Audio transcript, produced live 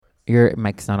Your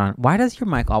mic's not on. Why does your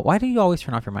mic off? Why do you always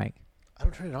turn off your mic? I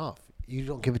don't turn it off. You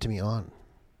don't give it to me on.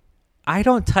 I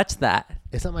don't touch that.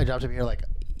 It's not my job to be here like...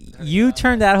 You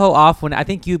turn that whole off when... I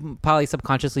think you probably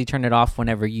subconsciously turn it off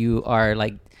whenever you are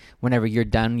like... Whenever you're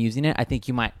done using it. I think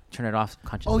you might turn it off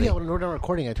consciously. Oh, yeah. When we're done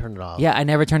recording, I turn it off. Yeah, I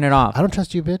never turn it off. I don't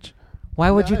trust you, bitch.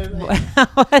 Why would you...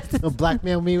 Don't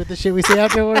blackmail me with the shit we say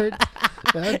afterwards.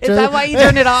 Is that why you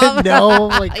turn it off? No, oh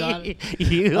my God.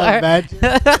 You are... Imagine.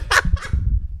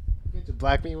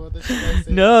 Black me with the shit I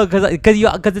say. No,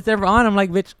 because it's never on. I'm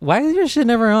like, bitch, why is your shit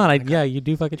never on? Yeah, you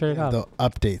do fucking turn it off. The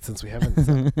update since we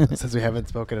haven't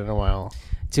spoken in a while.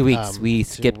 2 weeks. We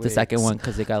skipped the second one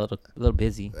because it got a little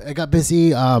busy. It got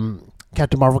busy.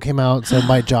 Captain Marvel came out, so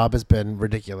my job has been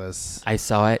ridiculous. I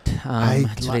saw it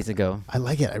 2 days ago. I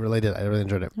like it. I really did. I really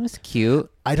enjoyed it. It was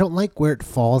cute. I don't like where it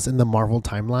falls in the Marvel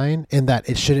timeline in that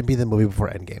it shouldn't be the movie before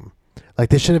Endgame. Like,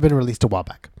 this should have been released a while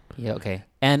back. Yeah, okay.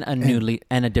 And a new lead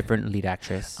and a different lead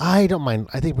actress. I don't mind.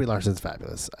 I think Brie Larson's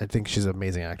fabulous. I think she's an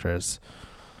amazing actress.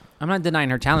 I'm not denying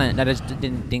her talent. I just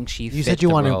didn't think she fit. You said you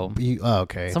wanted. Oh,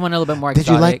 okay. Someone a little bit more Did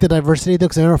exotic. you like the diversity though?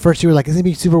 Because I know at first you were like, "It's gonna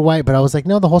be super white," but I was like,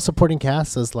 "No, the whole supporting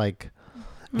cast is like."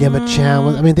 Gemma Chan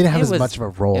was. I mean, they didn't have as much of a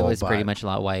role. It was pretty much a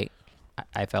lot white.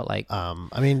 I felt like.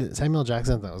 I mean, Samuel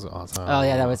Jackson, that was awesome. Oh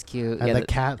yeah, that was cute. And yeah, the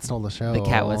cat stole the show. The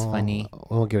cat was funny.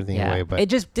 We won't give anything away, but it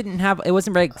just didn't have. It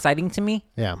wasn't very exciting to me.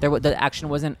 Yeah. The action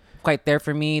wasn't quite there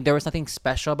for me. There was nothing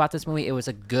special about this movie. It was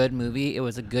a good movie. It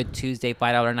was a good Tuesday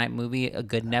 $5 night movie. A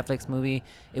good Netflix movie.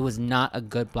 It was not a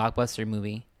good blockbuster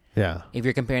movie. Yeah. If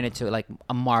you're comparing it to like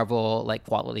a Marvel like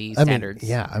quality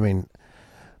standards. I mean,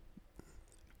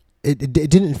 it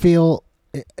didn't feel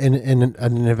in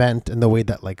an event in the way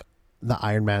that like the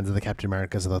Iron Mans and the Captain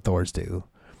Americas and the Thors do.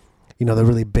 You know, the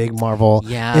really big Marvel.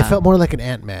 Yeah. It felt more like an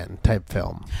Ant-Man type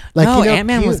film. Like, no,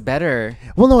 Ant-Man was better.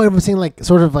 Well, no, I was saying like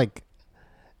sort of like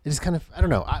it just kind of I don't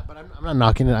know. But I'm not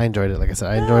knocking it. I enjoyed it. Like I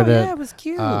said, I enjoyed it. Yeah, it was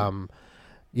cute.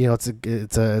 You know,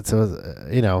 it's a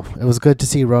you know, it was good to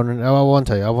see Ronan. Oh, I won't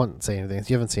tell you. I won't say anything. If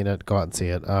you haven't seen it, go out and see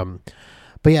it.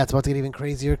 But yeah, it's about to get even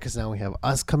crazier because now we have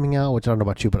Us coming out, which I don't know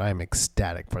about you, but I am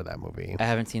ecstatic for that movie. I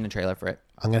haven't seen the trailer for it.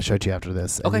 I'm going to show it to you after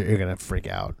this, and you're going to freak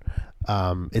out.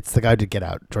 It's the guy who did Get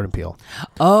Out, Jordan Peele.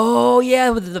 Oh,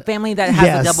 yeah, with the family that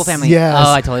has a double family. Yes.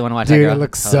 Oh, I totally want to watch that, girl. Dude, it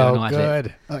looks so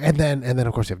good. And then,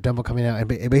 of course, you have Dumbo coming out.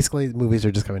 And basically, movies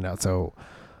are just coming out. So,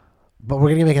 but we're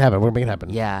going to make it happen. We're going to make it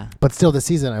happen. Yeah. But still, this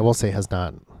season, I will say, has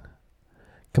not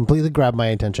completely grabbed my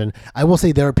attention. I will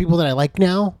say there are people that I like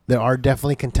now. There are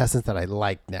definitely contestants that I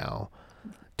like now.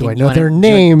 Do I know their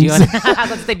names? Do you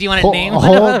want to name?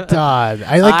 Hold on.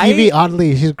 I like Evie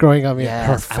Oddly. She's growing on me. Yes,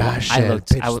 her fashion.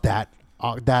 That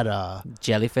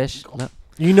jellyfish.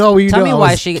 No.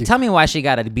 Tell me why she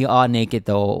got to be all naked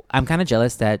though. I'm kind of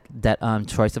jealous that Troye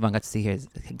Sivan got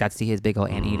to see his big old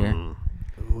anteater.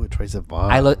 Ooh, Troye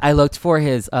Sivan. I looked for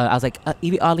his. I was like,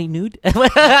 Evie Oddly nude.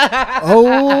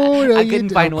 Oh, no, I couldn't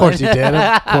find one. Of course you did.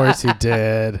 Of course you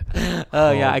did.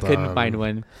 Oh yeah, I couldn't find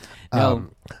one. No.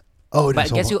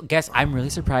 But guess I'm really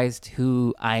surprised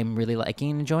who I'm really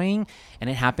liking and enjoying, and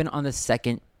it happened on the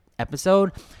second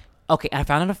episode. Okay, I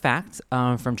found out a fact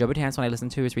from Joe Batanz when I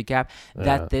listened to his recap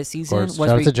that this season was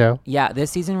shout out to Joe. Yeah,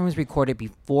 this season was recorded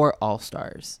before All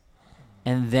Stars,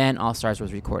 and then All Stars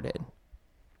was recorded.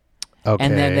 Okay.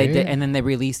 And then they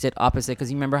released it opposite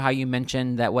because you remember how you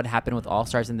mentioned that what happened with All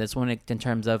Stars in this one in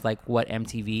terms of like what how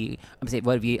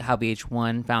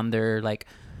VH1 found their like.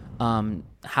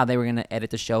 How they were going to edit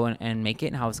the show and make it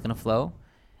and how it's going to flow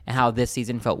and how this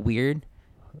season felt weird.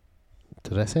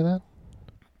 Did I say that?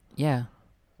 Yeah.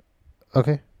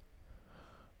 Okay.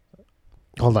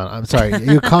 Hold on. I'm sorry.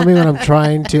 You call me when I'm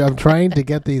trying to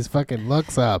get these fucking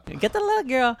looks up. Get the look,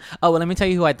 girl. Oh, well, let me tell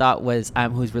you who I thought was,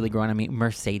 who's really growing on me.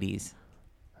 Mercedes.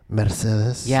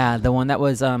 Yeah. The one that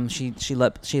was, she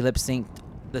lip synced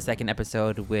the second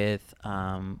episode with,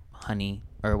 Honey.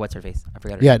 Or what's her face? I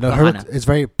forgot her. Yeah, no, her look is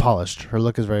very polished. Her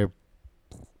look is very.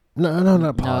 No,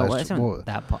 not polished. No,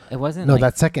 it wasn't. No,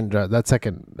 that second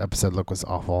episode look was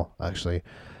awful. Actually,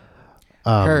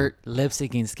 her lip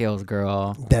syncing skills,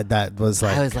 girl. That was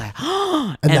like. I was like,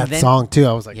 and that song too.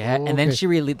 I was like, yeah. And then she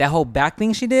really that whole back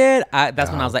thing she did. That's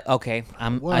when I was like, okay,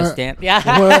 I stand.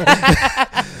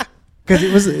 Yeah. Because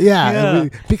it was,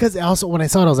 because also when I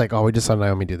saw it, I was like, oh, we just saw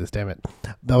Naomi do this, damn it.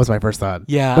 That was my first thought.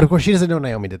 Yeah. But of course, she doesn't know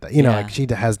Naomi did that. You know, like she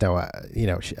has no,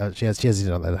 she has to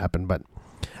know that happened. But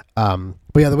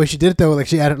yeah, the way she did it though, like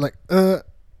she added like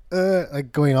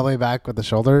going all the way back with the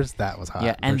shoulders, that was hot.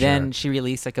 Yeah, and then she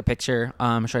released like a picture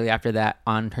shortly after that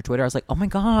on her Twitter. I was like, oh my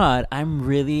God, I'm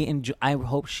really I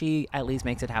hope she at least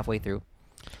makes it halfway through.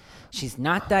 she's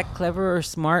not that clever or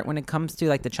smart when it comes to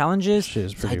like the challenges.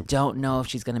 She's pretty. I don't know if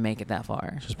she's gonna make it that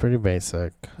far. She's pretty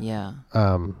basic. Yeah.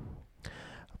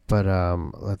 But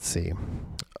let's see.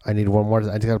 I need one more.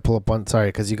 I just gotta pull up one. Sorry,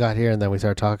 because you got here and then we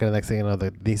started talking. The next thing you know,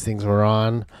 these things were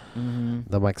on. Mm-hmm.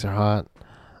 The mics are hot.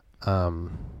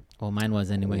 Well, mine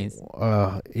was anyways.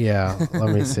 Yeah.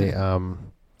 Let me see.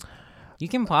 You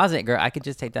can pause it, girl. I could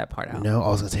just take that part out. No, I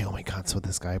was gonna say, oh my god. So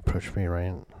this guy approached me,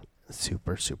 right?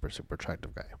 Super, super, super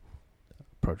attractive guy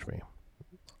approached me.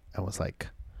 I was like,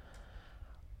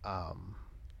 Are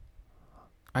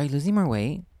you losing more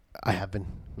weight? I have been.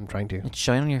 I'm trying to. It's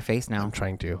showing on your face now. I'm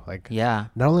trying to. Like, yeah.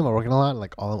 Not only am I working a lot,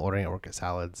 like all I'm ordering at work is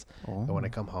salads. Oh. But when I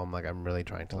come home, like I'm really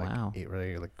trying to like eat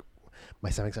really like. My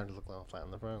stomach's starting to look a little flat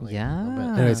on the front. Like,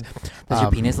 yeah. Anyways, does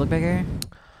your penis look bigger?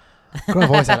 Girl,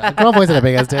 I've always had a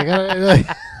big ass dick.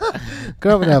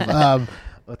 Growing up,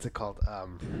 what's it called?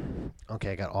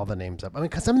 Okay, I got all the names up. I mean,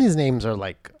 because some of these names are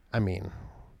like, I mean,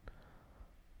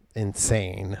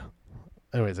 insane.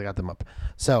 Anyways, I got them up.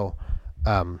 So,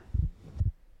 and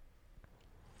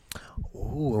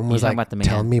was like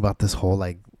telling me about this whole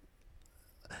like,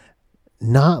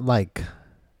 not like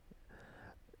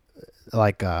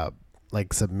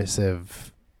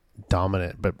submissive,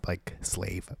 dominant, but like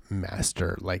slave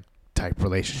master like type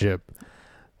relationship.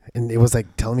 And it was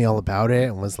like telling me all about it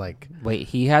and was like, wait,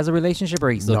 he has a relationship or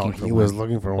he's looking for one? He was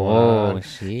looking for one. Oh,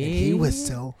 shit.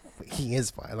 He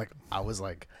is fine. Like, I was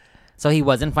like. So he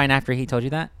wasn't fine after he told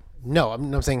you that? No,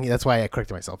 I'm saying that's why I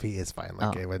corrected myself. He is fine.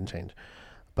 Like, it wouldn't change.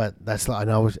 But that's, I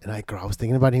know, I was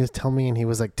thinking about it. He was telling me and he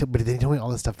was like, but then he told me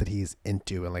all the stuff that he's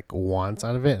into and like wants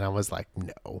out of it. And I was like,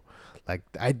 no. Like,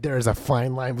 there's a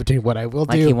fine line between what I will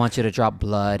do. Like, he wants you to drop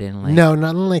blood and like. No,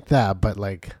 nothing like that. But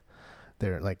like.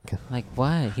 They're like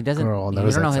what? He doesn't. Girl, you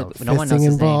don't know. No one knows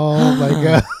his involved.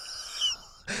 name.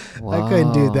 Like, I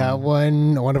couldn't do that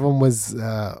one. One of them was,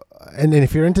 and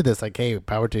if you're into this, like, hey,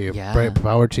 power to you. Yeah.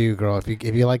 Power to you, girl. If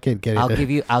you like it, get it. I'll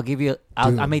give you.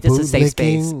 I'll make this a safe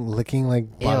space. Licking like.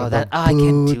 Ew, I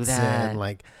can't do that. And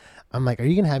like, I'm like, are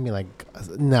you gonna have me like?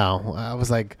 No, I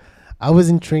was like, I was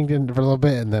intrigued for a little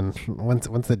bit, and then once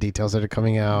the details started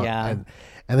coming out, and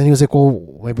then he was like,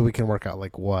 well, maybe we can work out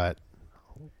like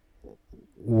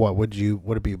what would you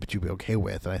be okay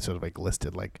with? And I sort of like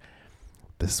listed like,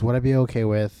 this is what I'd be okay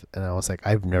with. And I was like,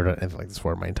 I've never done anything like this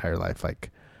for my entire life.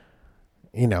 Like,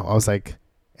 I was like,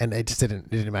 and it just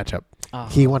didn't match up. Oh.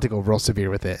 He wanted to go real severe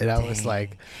with it. And I was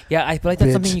like, yeah, I feel like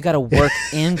that's something you got to work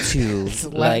into.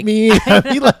 Let me,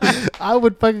 I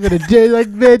would fucking go to jail. Like,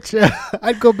 bitch,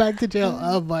 I'd go back to jail.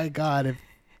 Oh my God.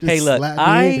 Hey, look,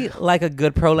 I like a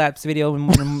good prolapse video.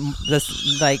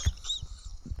 This like,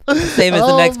 same as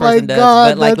the next person does,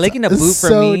 but like licking a boot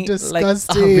for me,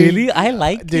 disgusting. Like, oh, really? I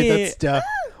like Dude, it. That's stuff.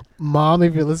 Mom,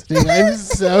 if you're listening, I'm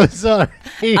so sorry.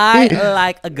 I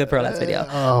like a good prolapse video,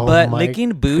 but licking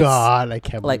boots. God, I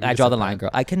can't. Like, I draw the line, girl.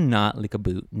 I cannot lick a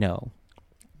boot. No,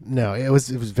 it was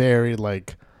very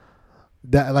like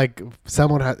that. Like,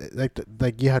 someone had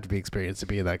like you have to be experienced to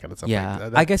be in that kind of stuff. Yeah,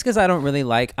 like I guess because I don't really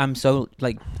like. I'm so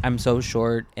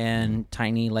short and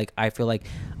tiny. Like, I feel like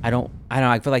I don't.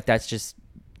 I feel like that's just.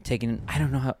 Taking, I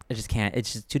don't know how, I just can't.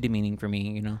 It's just too demeaning for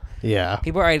me, Yeah.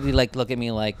 People already like look at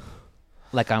me like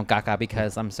I'm gaga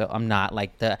because I'm not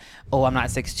like I'm not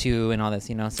 6'2" and all this,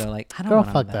 So like, I don't. Girl,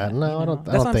 fuck that. No, I don't. That's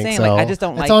I don't what I'm think saying. so. Like, I just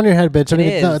don't. It's on your head, bitch.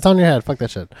 It's on your head. Fuck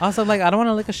that shit. Also, like, I don't want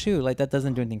to lick a shoe. Like, that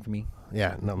doesn't do anything for me.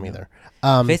 Yeah, no, me either.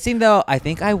 Fisting though, I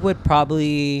think I would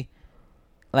probably,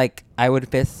 like, I would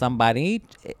fist somebody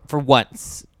for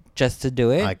once just to do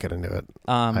it. I couldn't do it.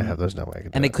 There's no way I could do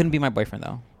it. And it couldn't be my boyfriend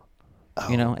though.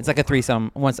 It's like a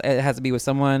threesome. Once it has to be with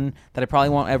someone that I probably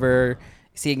won't ever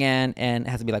see again, and it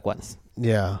has to be like once.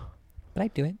 Yeah, but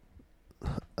I'd do it.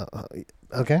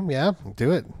 Okay, yeah,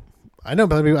 do it. I know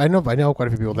quite a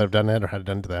few people that have done it or had it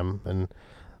done to them, and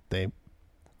they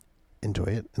enjoy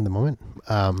it in the moment.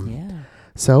 Yeah.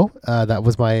 So that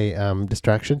was my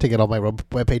distraction to get all my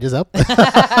web pages up.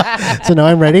 So now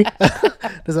I'm ready.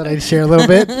 Just thought I'd share a little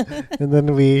bit, and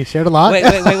then we shared a lot. Wait.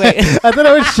 I thought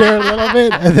I would share a little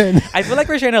bit, and then I feel like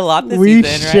we're sharing a lot this season,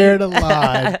 right? We shared a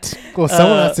lot. Well,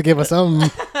 someone has to give us some. We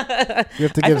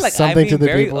have to give something to the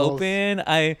people.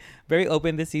 I'm very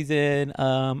open this season.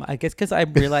 I guess because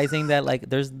I'm realizing that like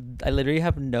I literally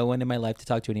have no one in my life to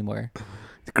talk to anymore.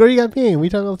 Girl, you got me. We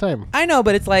talk all the time. I know,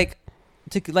 but it's like.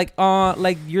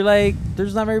 You're like,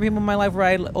 there's not very people in my life where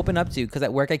I open up to because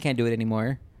at work I can't do it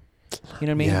anymore. You know what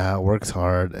I mean? Yeah, work's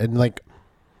hard and like,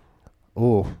 I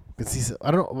don't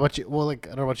know about you. Well, like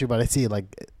I don't know about you, but I see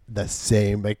like the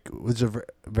same. Like it was a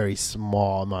very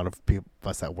small amount of people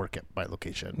us that work at my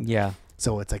location. Yeah.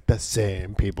 So it's like the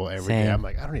same people every day. I'm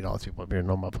like, I don't need all these people up here.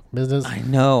 No my business. I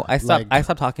know. I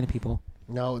stopped talking to people.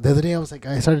 No, the other day I was like,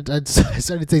 I started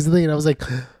saying something, and I was like,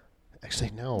 actually,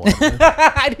 no.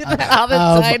 I do that all the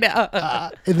time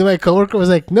now. And then my coworker was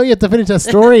like, no, you have to finish that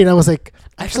story. And I was like,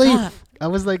 actually, I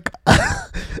was like,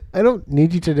 I don't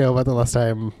need you to know about the last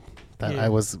time that I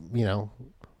was,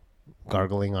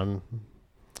 gargling on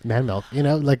man milk.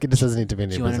 Like it just doesn't need to be.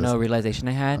 Do you want to know a realization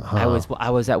I had? I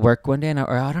was at work one day, and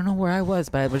I don't know where I was,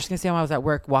 but we're just gonna say I was at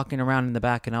work walking around in the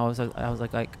back, and I was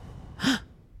like,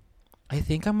 I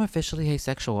think I'm officially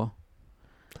asexual.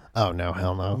 Oh no,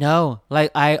 hell no. No,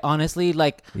 like I honestly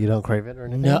like. You don't crave it or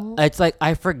anything? No, it's like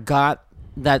I forgot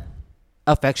that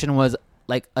affection was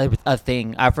like a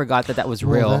thing. I forgot that was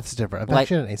real. That's different.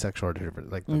 Affection and asexual are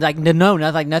different. Like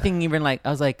nothing even like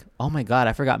I was like, oh my god,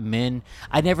 I forgot men.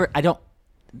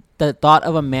 The thought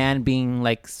of a man being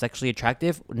like sexually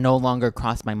attractive no longer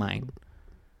crossed my mind.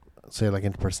 So you're like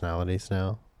into personalities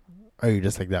now? Or are you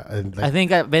just like that? I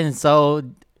think I've been so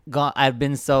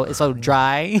it's so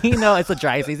dry. It's a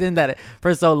dry season that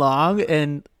for so long,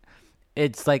 and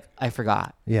it's like I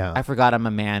forgot. Yeah, I forgot I'm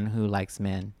a man who likes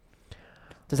men.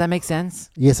 Does that make sense?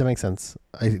 Yes, it makes sense.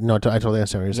 I totally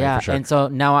understand what you're saying. For sure. And so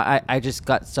now I just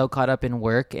got so caught up in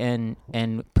work and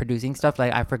producing stuff,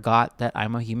 like I forgot that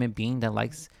I'm a human being that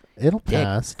likes. It'll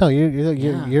pass. No,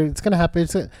 you're. It's gonna happen.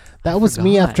 That was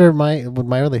me after my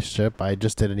relationship. I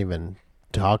just didn't even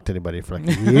talk to anybody for like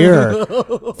a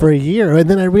year. And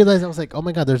then I realized I was like, oh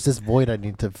my god, there's this void I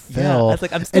need to fill. Yeah, I was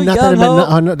like, I'm still not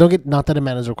young. Not that a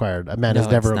man is required. A man is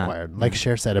never required. Like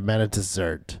Cher said, a man is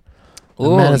dessert. A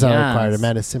Ooh, man is not required. A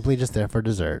man is simply just there for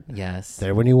dessert. Yes.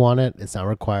 There when you want it. It's not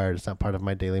required. It's not part of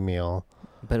my daily meal.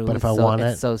 But if I want it,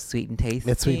 it's so sweet and tasty.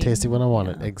 It's sweet and tasty when I want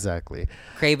it. Exactly.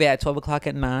 Crave it at 12 o'clock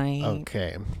at night.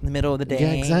 Okay. In the middle of the day.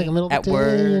 Yeah, exactly. Middle of the day.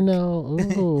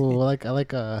 Work. Ooh, I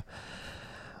like a.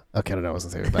 Okay, I don't know what I was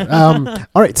gonna say, but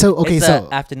all right. So it's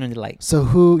afternoon delight. So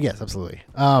who? Yes, absolutely.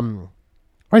 All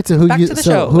right. So who? Back to the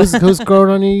show. Who's growing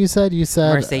on you? You said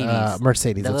Mercedes.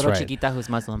 Mercedes. The that's little right. chiquita who's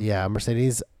Muslim. Yeah,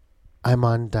 Mercedes. I'm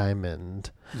on Diamond.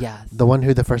 Yes. The one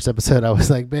who the first episode I was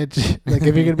like, bitch, like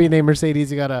if you're gonna be named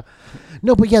Mercedes, you gotta.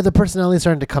 No, but yeah, the personality's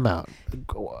starting to come out.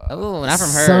 Oh, not from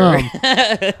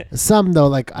her. Some though,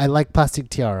 like I like Plastic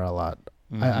Tiara a lot.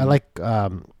 Mm-hmm. I like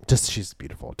just she's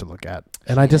beautiful to look at,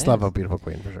 and I just love a beautiful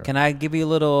queen for sure. Can I give you a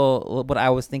little what I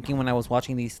was thinking when I was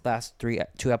watching these last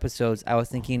two episodes? I was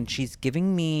thinking she's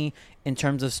giving me, in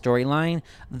terms of storyline,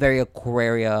 very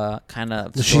Aquaria kind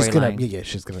of storyline.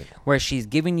 She's gonna where she's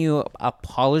giving you a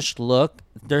polished look.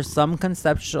 There's some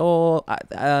conceptual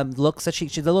looks that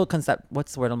she's a little concept.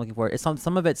 What's the word I'm looking for? It's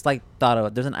some of it's like thought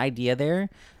of. There's an idea there.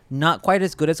 Not quite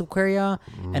as good as Aquaria,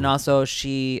 and also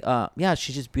she's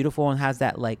just beautiful and has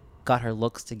that like got her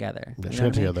looks together.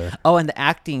 Together. Oh, and the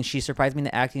acting, she surprised me in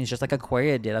the acting, is just like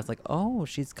Aquaria did. I was like, oh,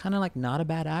 she's kind of like not a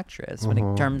bad actress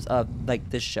in terms of like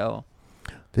this show.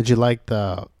 Did you like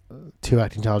the 2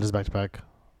 acting challenges back to back?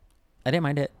 I didn't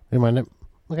mind it.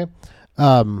 Okay.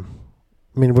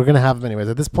 I mean, we're gonna have them anyways.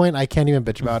 At this point, I can't even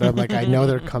bitch about them. Like I know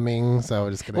they're coming, so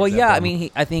I'm just gonna. Well, yeah. Them. I mean,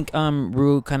 I think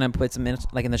Ru kind of puts him in,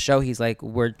 like in the show. He's like,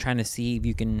 we're trying to see if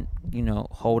you can,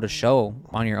 hold a show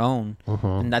on your own.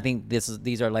 And I think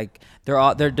these are like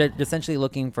they're essentially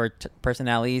looking for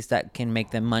personalities that can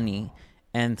make them money,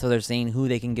 and so they're saying who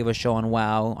they can give a show on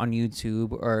WoW, on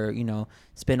YouTube, or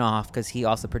spin off, because he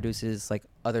also produces like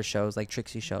other shows like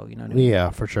Trixie Show. You know what I mean? Yeah,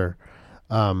 for sure.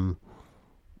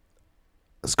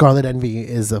 Scarlet Envy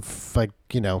is I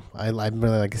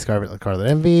really like Scarlet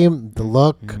Envy. The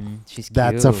look, she's cute.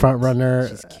 That's a front runner.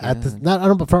 I don't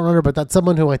know about front runner, but that's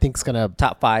someone who I think is gonna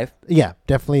top 5. Yeah,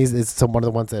 definitely is one of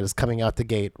the ones that is coming out the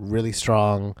gate really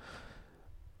strong.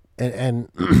 And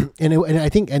I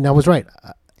think I was right.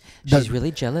 She's really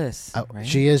jealous. Right?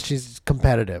 She is. She's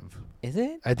competitive. Is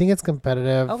it? I think it's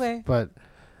competitive. Okay, but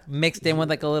mixed in with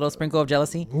like a little sprinkle of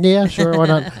jealousy. Yeah, sure. Why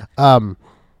not?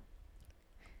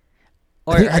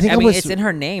 I mean, it's in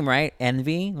her name, right?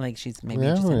 Envy, like she's maybe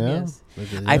just envious.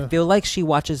 Yeah. I feel like she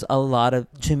watches a lot of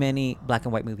too many black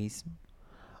and white movies.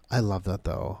 I love that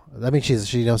though. I mean,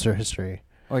 she knows her history.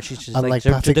 Or she's just unlike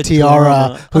Plastic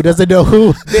Tiara, who doesn't know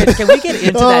who. Bitch, can we get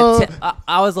into that?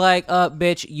 I was like,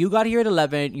 bitch, you got here at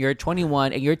 11, you're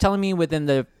 21, and you're telling me within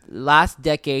the last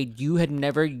decade you had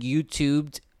never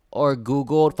YouTubed or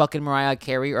Googled fucking Mariah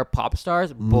Carey or pop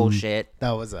stars? Bullshit.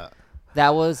 That was a...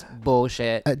 That was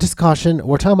bullshit. Just caution,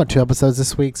 we're talking about 2 episodes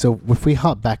this week, so if we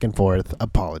hop back and forth,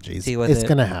 apologies. It's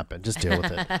going to happen. Just deal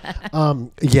with it.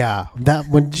 Yeah, that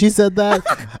when she said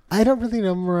that, I don't really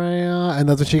know Mariah. And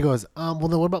that's when she goes, well,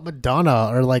 then what about Madonna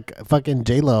or like fucking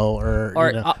J-Lo or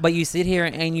you know. But you sit here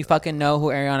and you fucking know who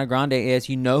Ariana Grande is.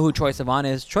 You know who Troye Sivan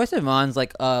is. Troye Sivan's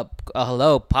like a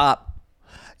hello pop.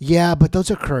 Yeah, but those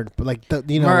are current. Like,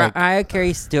 Mariah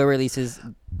Carey still releases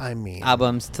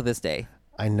albums to this day.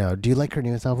 I know. Do you like her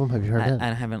newest album? Have you heard it?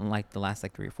 I haven't liked the last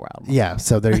like 3 or 4 albums. Yeah,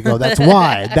 so there you go. That's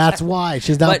why. That's why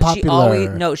she's not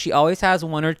popular. She always has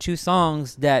 1 or 2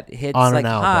 songs that hits on like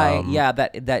high. Album. Yeah,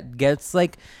 that gets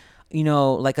like,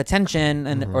 like attention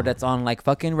and or that's on like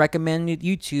fucking recommended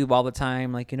YouTube all the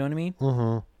time. Like, you know what I mean?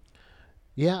 Mm-hmm.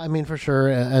 Yeah, I mean for sure.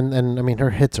 And I mean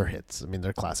her hits are hits. I mean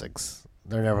they're classics.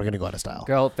 They're never gonna go out of style.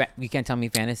 Girl, you can't tell me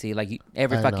fantasy. Like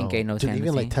every fucking gay knows fantasy.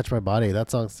 Even like "Touch My Body," that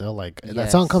song's still like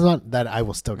that song comes on. That I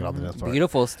will still get on the dance floor.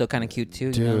 Beautiful is still kind of cute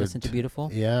too. Dude, you listen to Beautiful.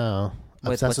 Yeah,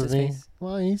 obsessed with me. Face?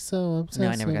 Why you so obsessed? No,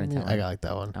 I never got into that one. I got like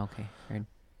that one. Okay, heard.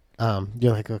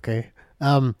 You're like okay.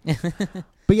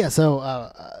 But yeah, so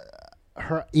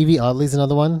her Evie Oddly's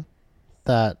another one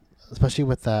that, especially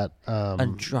with that a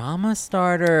drama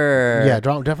starter. Yeah,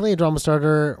 definitely a drama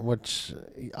starter, which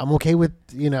I'm okay with.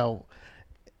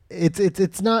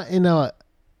 It's not in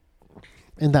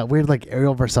that weird like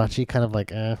Ariel Versace kind of like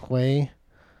way.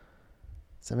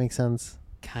 Does that make sense?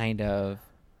 Kind of,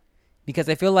 because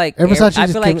I feel like Ariel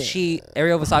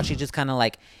Versace just kind of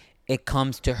like it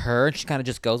comes to her and she kind of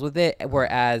just goes with it,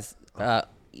 whereas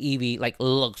Evie like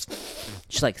looks,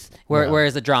 she's like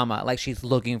whereas the drama like she's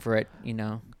looking for it.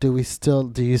 Do you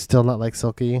still not like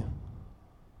Silky?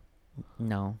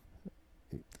 No.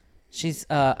 She's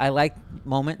I like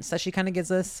moments that she kind of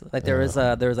gives us. Like there was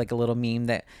like a little meme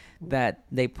that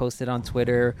they posted on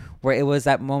Twitter where it was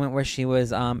that moment where she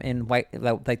was in white,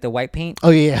 like the white paint. Oh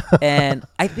yeah. And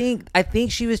I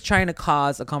think she was trying to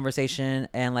cause a conversation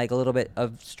and like a little bit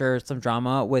of stir some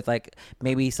drama with like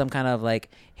maybe some kind of like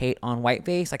hate on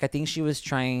whiteface. Like I think she was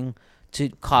trying to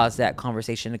cause that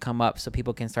conversation to come up so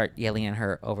people can start yelling at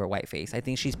her over whiteface. I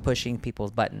think she's pushing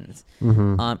people's buttons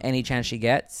any chance she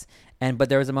gets. But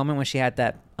there was a moment when she had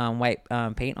that white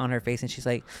paint on her face and she's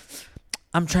like,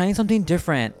 I'm trying something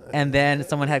different. And then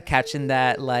someone had captioned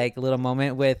that like little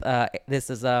moment with this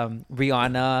is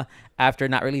Rihanna after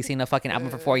not releasing a fucking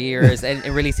album for 4 years and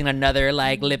releasing another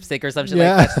like lipstick or something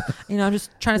like that. I'm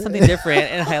just trying something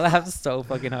different. And I laughed so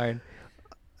fucking hard.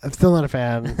 I'm still not a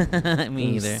fan.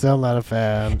 Me either. Still not a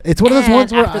fan. It's one of those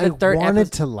ones where I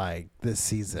wanted to like this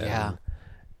season. Yeah.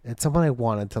 It's someone I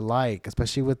wanted to like,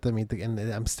 especially with the meet. And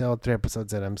I'm still 3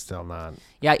 episodes in. I'm still not.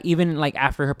 Yeah, even like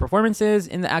after her performances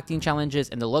in the acting challenges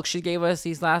and the look she gave us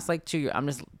these last like 2 years, I'm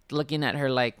just looking at her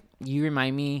like, you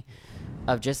remind me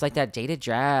of just like that dated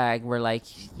drag where like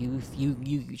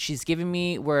she's giving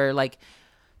me where like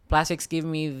Plastic's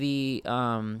giving me the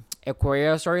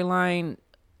Aquaria storyline.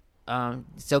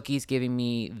 Silky's giving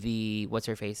me the what's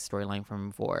her face storyline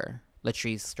from 4.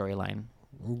 Latrice storyline.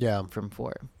 Yeah, from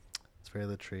 4. Very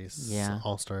Latrice. Yeah.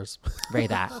 All Stars. Very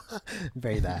that.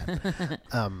 Very that.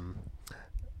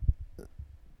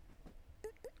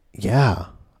 Yeah.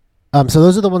 So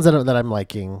those are the ones that I'm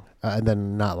liking, and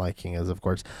then not liking is of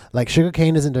course like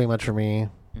Sugarcane isn't doing much for me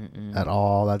at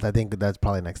all. I think that's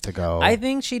probably next to go. I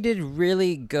think she did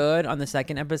really good on the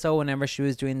 2nd episode whenever she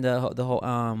was doing the whole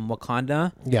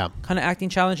Wakanda kind of acting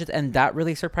challenges, and that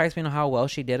really surprised me on how well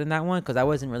she did in that one because I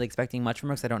wasn't really expecting much from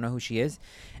her because I don't know who she is,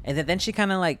 and then she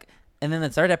kind of like. And then the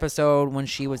 3rd episode when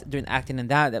she was doing acting in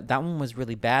that one was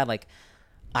really bad. Like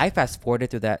I fast forwarded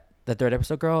through the 3rd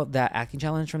episode, girl, that acting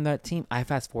challenge from that team. I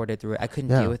fast forwarded through it. I couldn't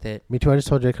deal with it. Me too. I just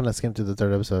told you I kind of skimmed through the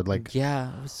 3rd episode. Like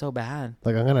yeah, it was so bad.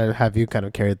 Like I'm gonna have you kind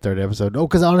of carry the 3rd episode. Oh,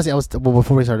 because honestly,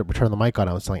 before we started turning the mic on,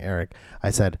 I was telling Eric.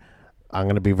 I said I'm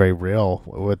gonna be very real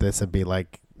with this and be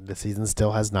like, the season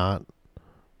still has not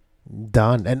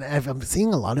done, and I'm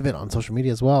seeing a lot of it on social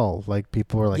media as well. Like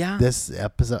people are like, this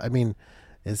episode. I mean.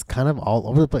 It's kind of all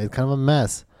over the place. It's kind of a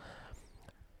mess.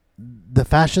 The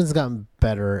fashion's gotten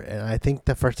better, and I think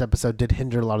the 1st episode did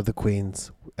hinder a lot of the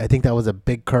queens. I think that was a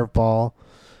big curveball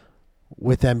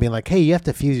with them being like, hey, you have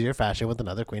to fuse your fashion with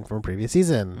another queen from a previous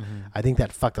season. I think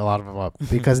that fucked a lot of them up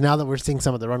because now that we're seeing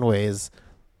some of the runways,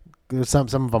 some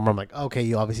of them I'm like, okay,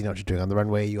 you obviously know what you're doing on the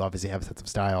runway. You obviously have a sense of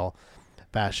style,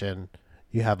 fashion.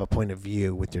 You have a point of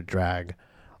view with your drag.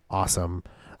 Awesome.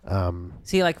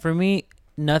 See, like for me,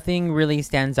 nothing really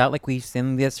stands out. Like we've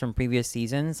seen this from previous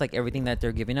seasons. Like everything that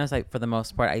they're giving us, like for the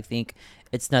most part, I think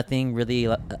it's nothing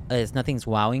really. Nothing's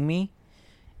wowing me.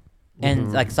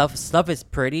 And like stuff is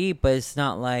pretty, but it's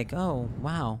not like, oh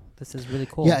wow, this is really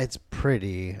cool. Yeah, it's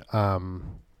pretty.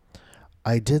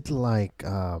 I did like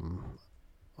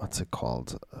what's it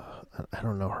called? I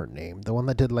don't know her name. The one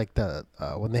that did like the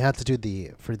when they had to do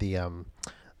the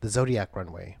Zodiac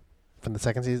runway from the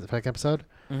second episode.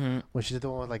 Mm-hmm. When she did the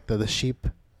one with like the sheep.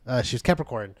 She was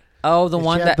Capricorn. Oh, the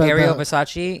one that Ariel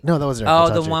Versace. No, that wasn't. Oh,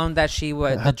 Versace. the one that she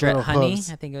was the honey.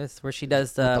 I think it was where she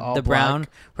does the brown,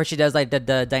 where she does like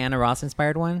the Diana Ross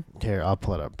inspired one. Here, I'll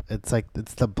pull it up. It's like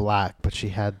it's the black, but she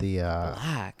had the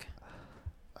black.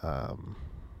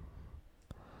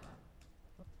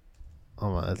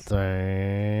 Hold on, it's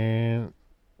right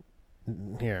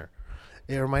here.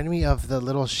 It reminded me of the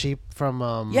little sheep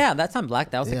from. Yeah, that's not black.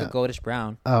 That was like a goldish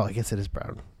brown. Oh, I guess it is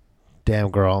brown.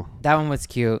 Damn, girl. That one was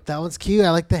cute. That one's cute.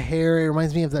 I like the hair. It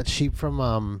reminds me of that sheep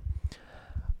from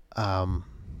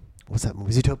what's that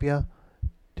movie? Zootopia?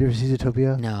 Did you ever see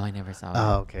Zootopia? No, I never saw it.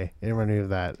 Oh, okay. It reminded me of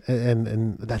that.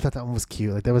 And I thought that one was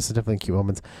cute. Like, there was some definitely cute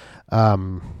moments.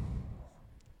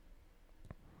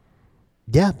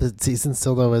 Yeah, the season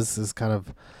still, though, is kind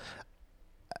of...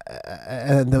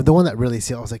 and the one that really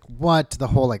sealed, I was like, what? The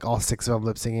whole, like, all 6 of them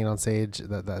lip-syncing on stage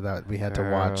that we had to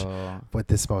watch with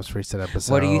this most recent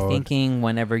episode. What are you thinking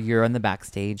whenever you're on the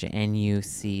backstage and you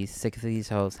see 6 of these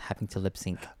hoes having to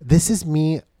lip-sync? This is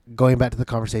me going back to the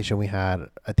conversation we had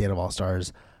at the end of All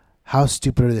Stars. How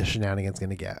stupid are the shenanigans going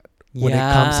to get when it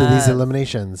comes to these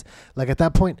eliminations? Like, at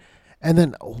that point... And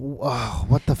then,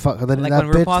 what the fuck? Then like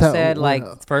when RuPaul said, like,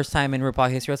 first time in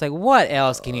RuPaul history, I was like, what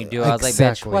else can you do? I was like,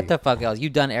 bitch, what the fuck else?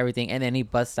 You've done everything. And then he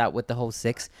busts out with the whole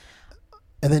 6.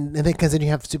 And then, because then you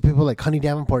have people like Honey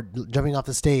Davenport jumping off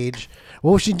the stage.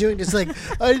 What was she doing? Just like,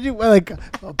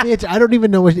 bitch, I don't even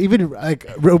know what, even like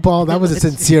RuPaul, that was a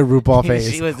sincere RuPaul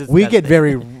face. We get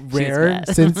very rare,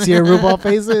 sincere RuPaul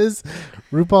faces.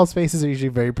 RuPaul's faces are usually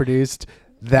very produced.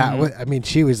 I mean,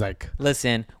 she was like...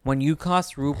 Listen, when you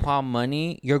cost RuPaul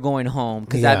money, you're going home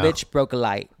because that bitch broke a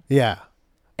light. Yeah.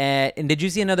 And did you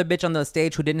see another bitch on the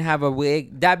stage who didn't have a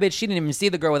wig? That bitch, she didn't even see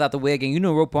the girl without the wig. And you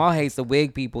know RuPaul hates the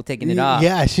wig people taking it off.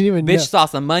 Yeah, she didn't even Bitch saw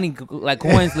some money, like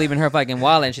coins leaving her fucking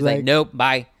wallet. And she's like, nope,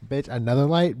 bye. Bitch, another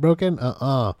light broken?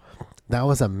 That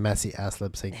was a messy ass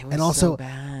lip sync. It was so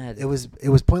bad. It was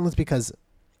pointless because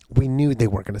we knew they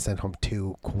weren't going to send home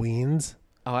 2 queens.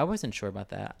 Oh, I wasn't sure about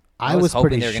that. I was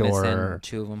hoping pretty they were sure. Gonna send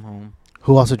 2 of them home.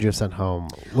 Who else would you have sent home?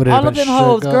 All of them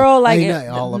hoes, girl. Like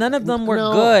none of them were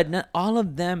good. All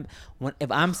of them.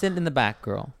 If I'm sitting in the back,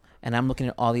 girl, and I'm looking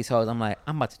at all these hoes, I'm like,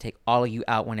 I'm about to take all of you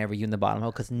out whenever you in the bottom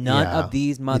hole because none of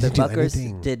these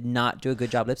motherfuckers did not do a good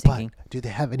job lip syncing. But do they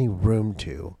have any room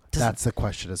to? That's the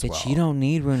question as well. But you don't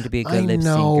need room to be a good lip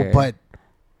syncer. I know, but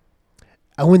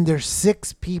when there's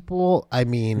 6 people, I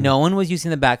mean, no one was using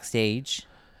the backstage.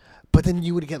 But then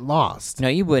you would get lost. No,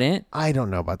 you wouldn't. I don't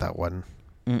know about that one.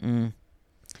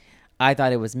 I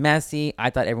thought it was messy. I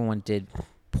thought everyone did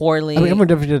poorly. I mean, everyone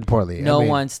definitely did poorly. No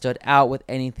one stood out with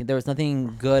anything. There was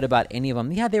nothing good about any of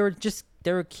them. Yeah, they were cute.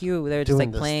 They were just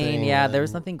like playing. Yeah, there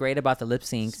was nothing great about the lip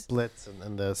syncs. Splits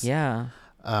and this. Yeah.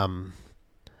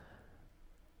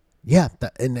 Yeah,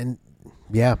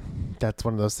 yeah, that's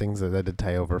one of those things that did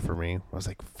tie over for me. I was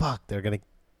like, fuck, they're going to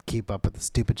keep up with the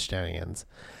stupid shenanigans.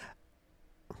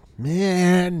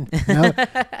 Man, no,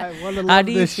 I want to love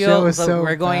this show so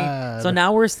we're going bad. So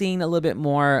now we're seeing a little bit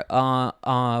more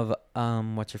of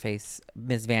what's her face,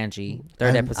 Miss Vanjie.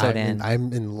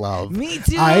 I'm in love. Me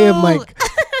too. I am like,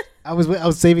 I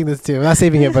was saving this too. I'm not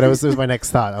saving it, but it was my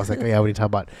next thought. I was like, oh yeah, what are you talking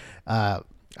about?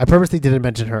 I purposely didn't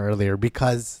mention her earlier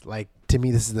because, like, to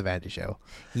me, this is the Vanjie show.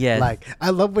 Yeah. Like, I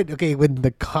love when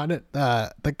the Kahana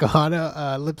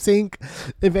lip sync,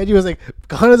 and Vanjie was like,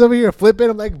 Kahana's over here flipping.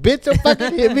 I'm like, bitch, don't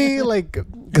fucking hit me. Like,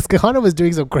 because Kahana was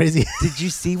doing some crazy. Did you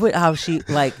see how she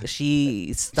stopped? Did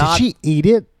she eat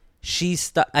it? She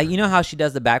stopped. You know how she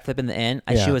does the backflip in the end?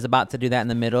 Yeah. She was about to do that in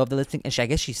the middle of the lip sync, and I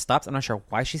guess she stops. I'm not sure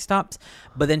why she stops,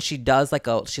 but then she does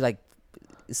she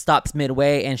stops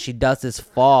midway, and she does this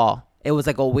fall. It was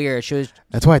like a weird.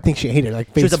 That's why I think she ate it.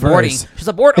 Like face she was aborting. First. She was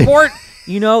abort.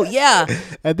 You know, yeah.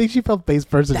 I think she felt face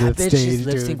first into the stage. That bitch's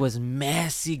lip sync was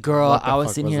messy, girl. I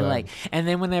was sitting here like, and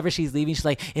then whenever she's leaving, she's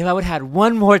like, if I would have had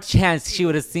one more chance, she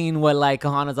would have seen what like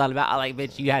Kahana's all about. I like,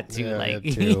 bitch, you had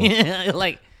to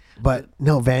like. But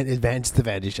no, it's the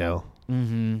Vanjie show.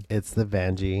 Mm-hmm. It's the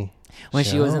Vanjie. When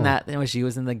she was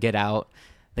in the Get Out.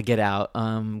 The Get Out,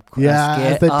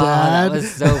 yeah, the dad. That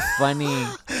was so funny,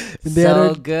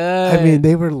 so good. I mean,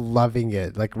 they were loving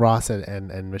it. Like Ross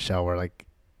and Michelle were like,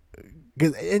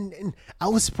 and I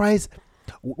was surprised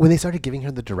when they started giving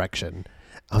her the direction.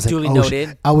 I was duly like,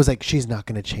 noted. I was like, she's not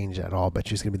going to change at all, but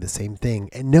she's going to be the same thing.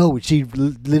 And no, she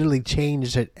literally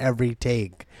changed at every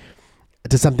take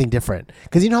to something different.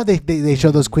 Because you know how they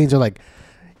show those queens are like,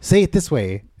 say it this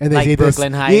way, and they like say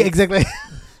Brooklyn this. Heights. Yeah, exactly.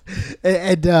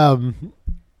 and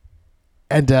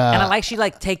I like she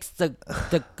like takes the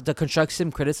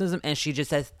constructive criticism and she just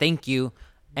says thank you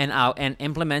and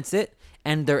implements it,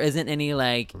 and there isn't any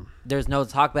like there's no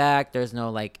talk back, there's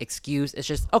no like excuse. It's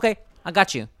just okay, I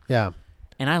got you. Yeah.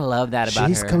 And I love that about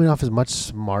her. She's coming off as much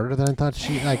smarter than I thought.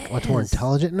 She like much more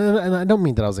intelligent. No, and I don't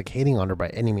mean that I was like hating on her by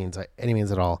any means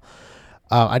at all.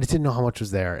 I just didn't know how much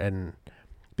was there, and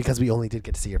because we only did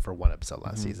get to see her for one episode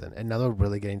last season, and now we're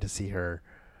really getting to see her.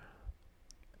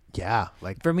 Yeah,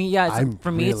 like for me,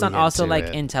 it's not also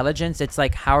like intelligence. It's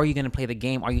like, how are you going to play the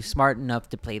game? Are you smart enough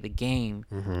to play the game?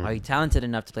 Are you talented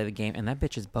enough to play the game? And that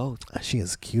bitch is both. She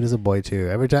is cute as a boy too.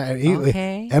 Every time,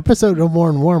 episode no more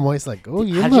and more, I'm always like, oh,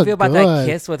 you. How did you feel about that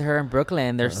kiss with her in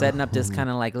Brooklyn? They're setting up this kind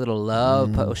of like little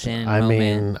love potion. I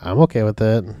mean, I'm okay with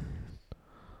it.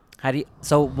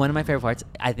 So one of my favorite parts,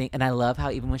 I think, and I love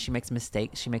how even when she makes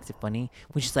mistakes, she makes it funny.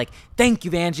 When she's like, "Thank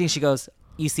you, Vanjie," she goes,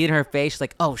 you see it in her face, she's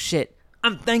like, "Oh shit,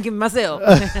 I'm thanking myself."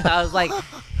 I was like,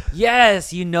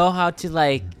 yes, you know how to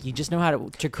like, you just know how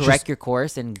to correct your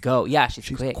course and go. Yeah,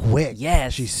 she's quick.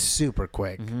 Yes, she's super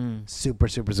quick. Super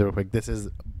quick. This is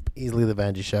easily the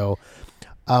Vanjie show.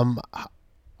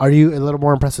 Are you a little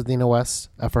more impressed with Nina West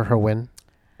for her win?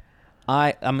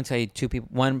 I'm gonna tell you two people.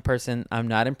 One person I'm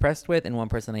not impressed with, and one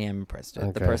person I am impressed with.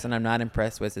 Okay. The person I'm not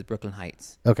impressed with is Brooklyn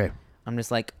Heights. Okay. I'm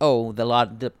just like, oh,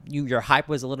 your hype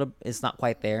was it's not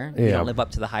quite there. Yeah. You don't live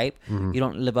up to the hype. You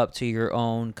don't live up to your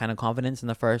own kind of confidence in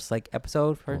the first like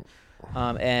episode.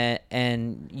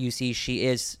 And you see, she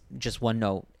is just one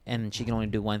note, and she can only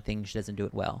do one thing. She doesn't do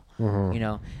it well, you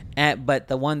know. But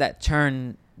the one that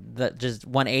turned the just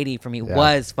 180 for me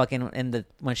was fucking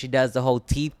when she does the whole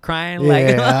teeth crying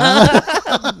like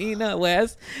Nina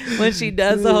West, when she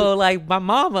does the whole like my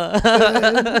mama.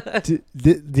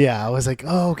 I was like,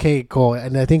 oh, okay, cool.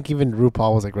 And I think even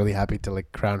RuPaul was like really happy to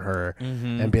like crown her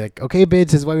and be like, okay,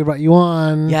 bitch, this is why we brought you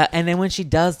on. Yeah. And then when she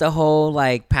does the whole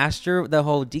like pastor, the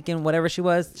whole deacon, whatever she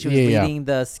was leading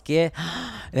the skit,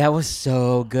 that was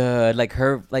so good. Like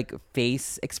her like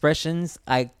face expressions,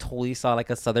 I totally saw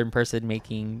like a Southern person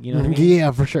making. You know what I mean?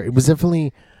 Yeah, for sure. It was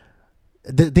definitely.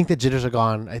 I think the jitters are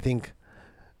gone. I think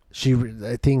she's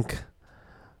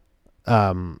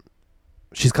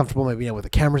comfortable maybe with the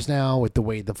cameras now, with the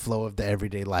way the flow of the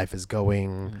everyday life is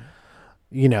going.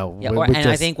 You know,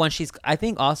 I think once she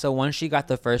got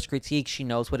the first critique, she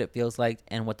knows what it feels like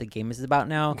and what the game is about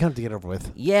now. You kind of have to get over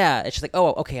with. Yeah, it's just like,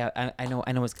 oh, okay, I know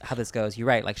how this goes. You're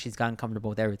right. Like she's gotten comfortable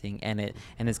with everything, and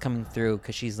it's coming through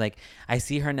because she's like, I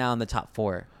see her now in the top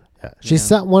 4. Yeah. She's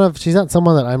not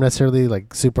someone that I'm necessarily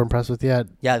like super impressed with yet.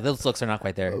 Yeah, those looks are not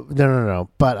quite there. No.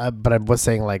 But I was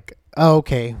saying like, oh,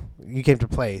 okay, you came to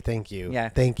play. Thank you. Yeah.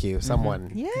 Thank you.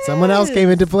 Someone else came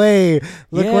into play.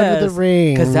 Look what into the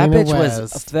ring. Because that bitch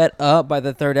was fed up by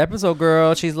the 3rd episode,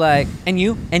 girl. She's like, and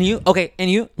you, okay, and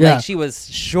you. Yeah. Like she was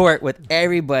short with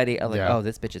everybody. I was like, oh,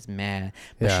 this bitch is mad.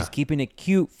 But she's keeping it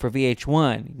cute for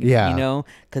VH1. Yeah. You know,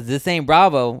 because this ain't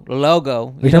Bravo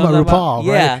logo. You're talking about RuPaul, right?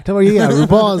 Yeah.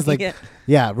 RuPaul is like,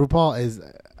 RuPaul is,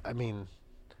 I mean.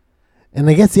 And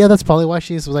I guess, that's probably why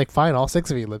she was like, fine, all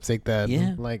 6 of you lip sync that.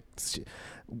 Yeah. Like,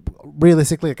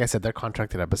 realistically, like I said, they're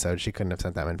contracted episodes. She couldn't have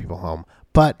sent that many people home.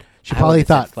 But she probably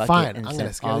thought, fine, I'm going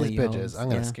to scare these bitches. I'm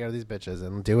going to scare these bitches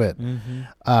and do it.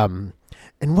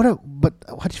 And what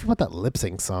did you feel about that lip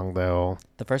sync song, though?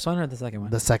 The first one or the second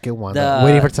one? The second one. The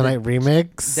Waiting for Tonight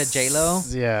remix. The J-Lo?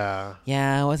 Yeah.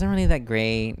 Yeah, it wasn't really that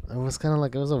great. It was kind of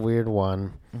like, it was a weird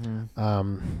one.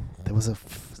 There was a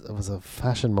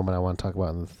fashion moment I want to talk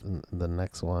about in the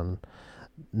next one.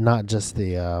 Not just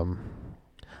the, of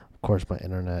course my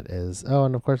internet is,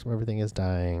 and of course everything is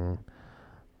dying.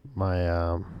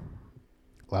 My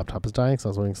laptop is dying, so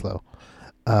I was moving slow.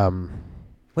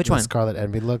 Which one? Scarlet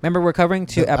Envy look. Remember, we're covering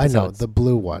 2 episodes. I know, the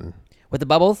blue one. With the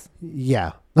bubbles?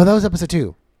 Yeah. No, that was episode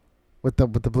 2. With the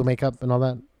blue makeup and all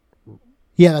that.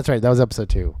 Yeah, that's right. That was episode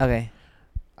 2. Okay.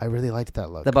 I really liked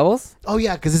that look. The bubbles? Oh,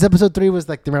 yeah, because this episode 3 was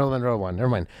like the Marilyn Monroe one. Never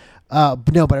mind.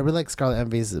 No, but I really like Scarlet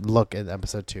Envy's look in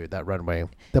episode 2, that runway.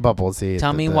 The bubbles.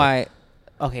 Tell me why.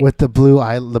 Okay. With the blue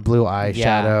eye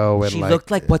shadow. And she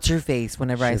looked like what's her face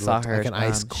whenever I saw her. Like an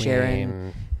ice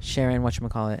queen. Sharon,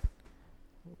 whatchamacallit?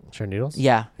 Sharon Needles?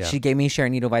 Yeah. She gave me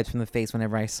Sharon Needle vibes from the face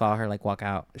whenever I saw her like walk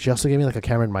out. She also gave me like a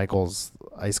Cameron Michaels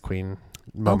ice queen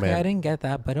moment. Okay, I didn't get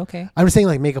that, but okay. I'm just saying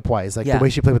like makeup wise, like the way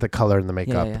she played with the color and the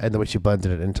makeup and the way she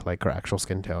blended it into like her actual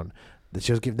skin tone.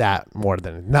 She was give that more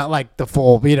than not like the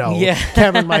full,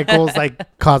 Cameron Michaels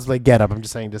like cosplay getup. I'm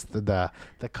just saying just the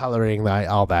coloring,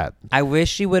 all that. I wish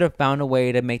she would have found a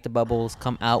way to make the bubbles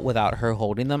come out without her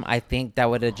holding them. I think that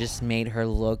would have just made her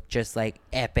look just like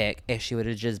epic if she would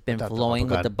have just been flowing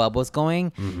with the bubbles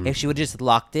going. Mm-hmm. If she would have just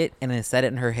locked it and then set it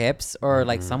in her hips or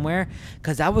like somewhere,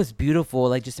 because that was beautiful.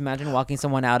 Like just imagine walking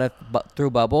someone out of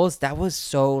through bubbles. That was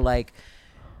so like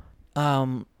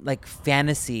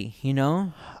fantasy,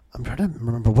 I'm trying to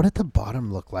remember, what did the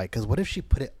bottom look like? Because what if she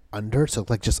put it under, so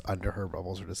like just under her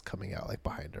bubbles were just coming out like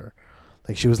behind her,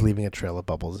 like she was leaving a trail of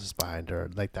bubbles just behind her,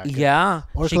 like that. Yeah,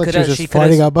 or she could have She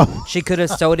could have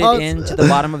sewed it into the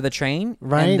bottom of the train,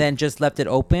 right, and then just left it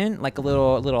open like a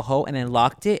little hole, and then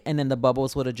locked it, and then the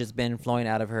bubbles would have just been flowing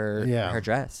out of her her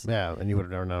dress. Yeah, and you would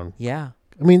have never known. Yeah,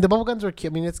 I mean the bubble guns were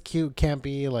cute. I mean it's cute,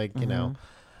 campy, like you know.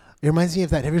 It reminds me of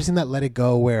that. Have you ever seen that Let It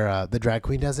Go where the drag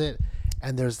queen does it?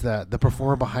 And there's the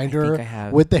performer behind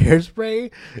her with the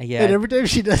hairspray. Yeah. And every time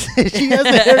she does it, she has the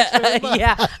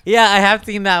hairspray. Yeah, I have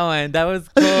seen that one. That was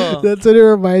cool. That's what it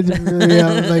reminds me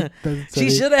of. Like, she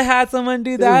should have had someone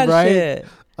do that shit.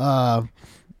 But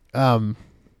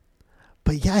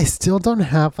yeah, I still don't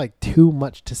have like too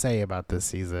much to say about this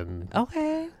season.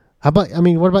 Okay.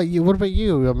 What about you? What about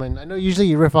you? I mean, I know usually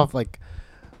you riff off like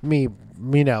me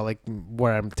now, like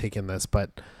where I'm taking this,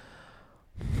 but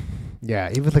yeah,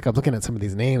 even like I'm looking at some of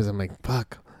these names, I'm like,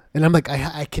 fuck. And I'm like,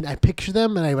 I picture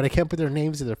them, but I can't put their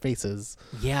names to their faces.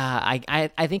 Yeah,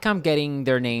 I think I'm getting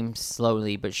their names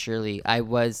slowly but surely. I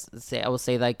will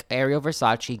say like Ariel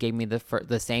Versace gave me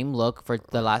the same look for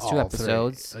the last two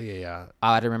episodes. Oh yeah.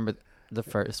 I remember the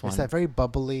first one. It's that very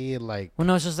bubbly, like. Well,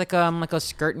 no, it's just like a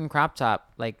skirt and crop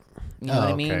top, like. You know what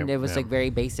I mean? It was like very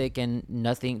basic and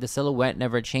nothing. The silhouette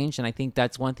never changed, and I think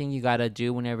that's one thing you gotta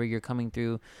do whenever you're coming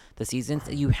through the seasons.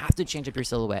 You have to change up your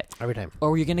silhouette every time,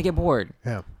 or you're gonna get bored.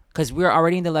 Yeah. Because we're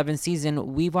already in the 11th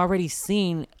season. We've already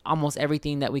seen almost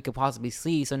everything that we could possibly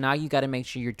see. So now you got to make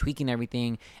sure you're tweaking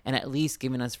everything and at least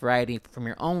giving us variety from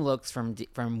your own looks from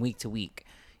week to week.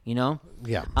 You know?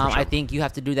 Yeah. Sure. I think you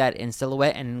have to do that in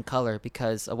silhouette and in color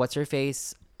because what's her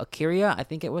face? Akira, I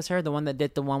think it was her, the one that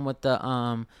did the one with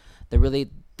the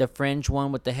fringe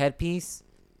one with the headpiece.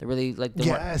 Somebody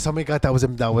got that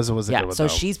was yeah. So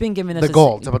she's been giving us the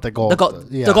gold. It's about the gold. The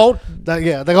gold. Yeah. The gold. The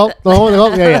gold. The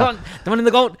gold. Yeah. The one in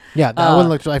the gold. Yeah, that one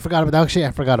looked. I forgot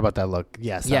about that look.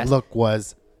 Yes, that look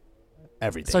was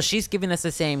everything. So she's giving us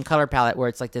the same color palette where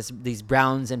it's like these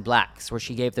browns and blacks. Where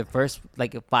she gave the first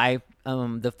like five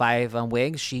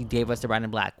wigs, she gave us the brown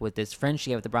and black. With this fringe, she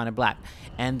gave us the brown and black.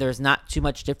 And there's not too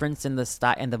much difference in the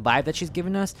style and the vibe that she's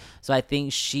giving us. So I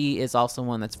think she is also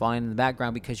one that's falling in the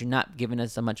background because you're not giving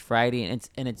us so much variety.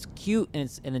 And it's cute and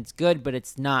it's good, but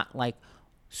it's not like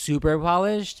super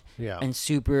polished and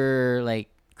super like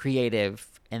creative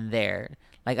in there.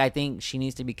 Like I think she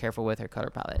needs to be careful with her color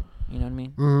palette. You know what I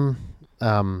mean?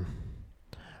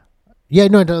 Yeah,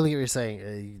 no, I totally get what you're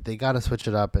saying. They got to switch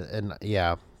it up, and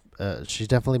yeah. She's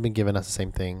definitely been giving us the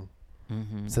same thing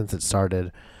since it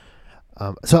started.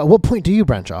 So at what point do you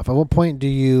branch off? At what point do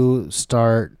you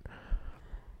start?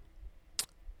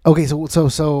 Okay,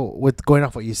 so with going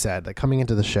off what you said, like coming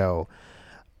into the show,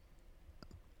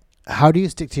 how do you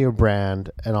stick to your brand?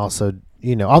 And also,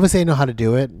 obviously I know how to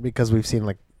do it because we've seen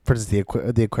like, for instance,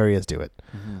 the Aquarius do it.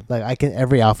 Like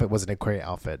every outfit was an Aquarius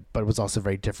outfit, but it was also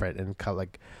very different and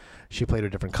like she played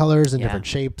with different colors and different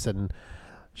shapes and.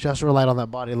 She also relied on that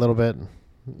body a little bit,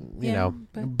 you know.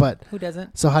 But who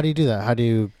doesn't? So how do you do that? How do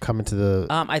you come into the?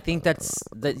 I think that's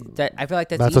that. I feel like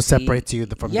that's what separates you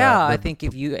from. Yeah, I think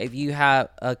if you have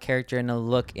a character and a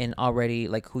look in already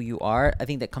like who you are, I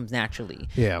think that comes naturally.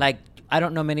 Yeah. Like I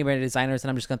don't know many brand designers, and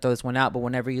I'm just gonna throw this one out. But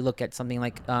whenever you look at something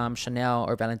like Chanel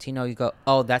or Valentino, you go,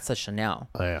 "Oh, that's a Chanel."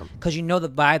 I am because you know the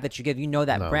vibe that you give,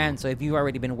 that brand. So if you've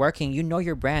already been working, you know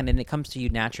your brand, and it comes to you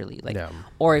naturally. Like,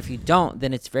 or if you don't,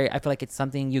 then it's very. I feel like it's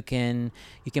something you can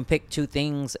pick two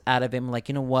things out of him. Like,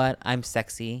 you know what, I'm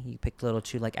sexy. You pick little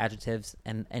two like adjectives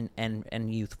and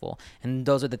youthful, and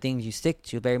those are the things you stick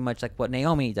to. Very much like what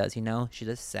Naomi does. She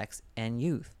does sex and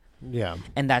youth. Yeah,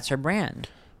 and that's her brand.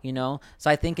 So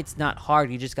I think it's not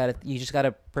hard. You just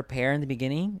gotta prepare in the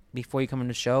beginning before you come in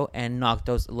the show and knock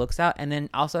those looks out, and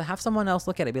then also have someone else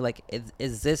look at it, be like,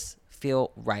 is this feel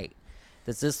right?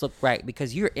 Does this look right?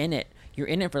 Because you're in it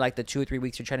for like the 2 or 3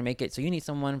 weeks you're trying to make it. So you need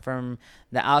someone from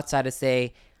the outside to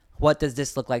say, what does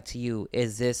this look like to you?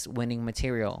 Is this winning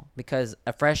material? Because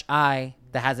a fresh eye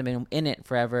that hasn't been in it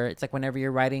forever, it's like whenever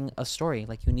you're writing a story,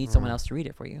 like you need someone else to read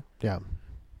it for you. Yeah.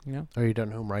 Or you don't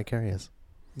know who Mariah Carey is.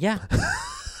 Yeah.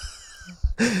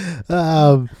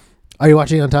 Are you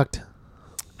watching Untucked?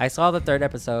 I saw the 3rd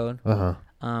episode.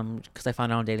 because I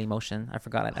found it on Daily Motion. I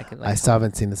forgot I could. Like, I still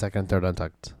haven't seen the second and third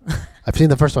Untucked. I've seen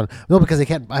the first one. No, because I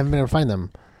haven't been able to find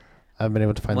them. I haven't been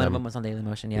able to find one them. One of them was on Daily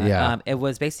Motion. Yeah. It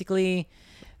was basically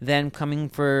them coming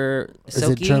for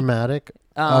Silky. Is it dramatic?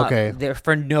 Okay.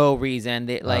 For no reason.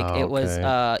 It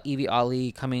was Evie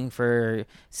Ollie coming for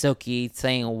Silky,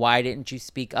 saying, "Why didn't you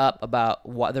speak up about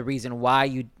the reason why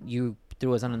you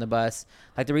threw us under the bus?"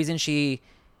 Like the reason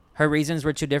her reasons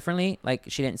were too differently. Like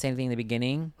she didn't say anything in the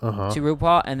beginning to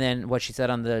RuPaul, and then what she said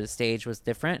on the stage was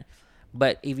different.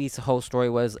 But Evie's whole story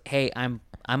was, "Hey, I'm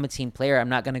a team player. I'm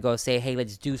not gonna go say, hey,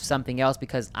 let's do something else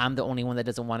because I'm the only one that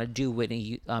doesn't want to do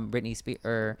Britney Spears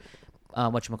or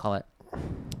whatchamacallit.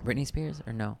 Britney Spears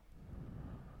or no?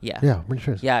 Yeah. Yeah, Britney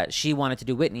Spears. Yeah, she wanted to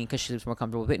do Whitney because she was more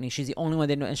comfortable with Whitney. She's the only one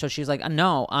that knew, and so she was like,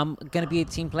 no, I'm gonna be a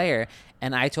team player.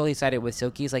 And I totally sided with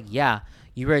Silky. It's like, yeah,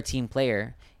 you were a team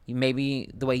player. Maybe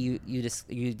the way you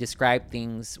described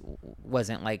things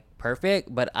wasn't like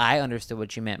perfect, but I understood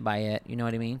what you meant by it. You know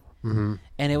what I mean? Mm-hmm.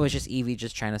 And it was just Evie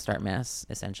just trying to start mess,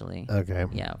 essentially. Okay.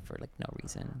 Yeah, for like no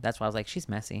reason. That's why I was like, she's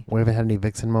messy. We haven't had any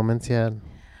Vixen moments yet.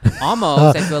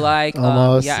 Almost, I feel like.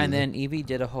 Almost. Yeah, and then Evie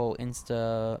did a whole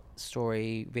Insta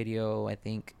story video, I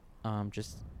think,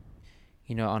 just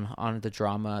on the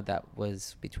drama that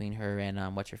was between her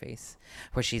and what's her face,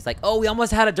 where she's like, "Oh, we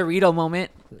almost had a Dorito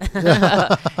moment."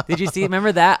 Did you see?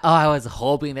 Remember that? Oh, I was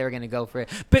hoping they were gonna go for it,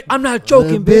 but I'm not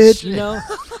joking, bitch. You know,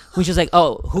 when she's like,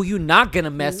 "Oh, who you not gonna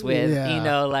mess with?" Yeah. You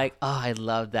know, like, oh, I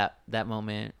love that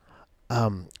moment.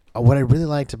 What I really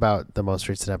liked about the most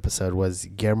recent episode was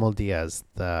Guillermo Diaz,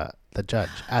 the judge.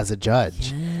 As a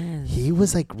judge, yes. He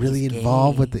was like really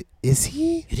involved with the. Is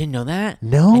he? You didn't know that?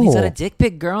 No. And he's got a dick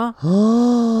pic, girl.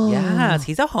 Yes,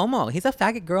 he's a homo. He's a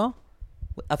faggot, girl.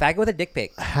 A faggot with a dick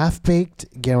pic.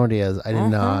 Half-baked Guillermo Diaz. I did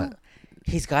not.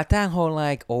 He's got that whole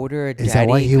like older daddy. Is that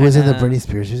why he was in the Britney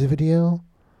Spears music video?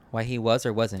 Why he was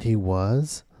or wasn't? He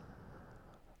was.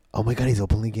 Oh my God, he's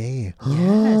openly gay.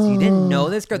 Yes, you didn't know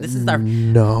this, girl. This is our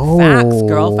facts,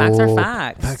 girl. Facts are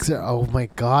facts. Facts are. Oh my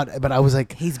God, but I was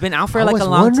like, he's been out for like a long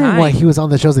time. I was wondering why he was on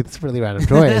the show. Like, this really random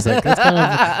choice. Like, that's kind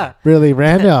of really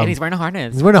random. And he's wearing a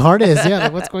harness. Yeah,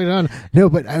 like, what's going on? No,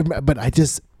 but I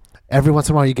just. Every once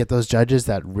in a while, you get those judges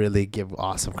that really give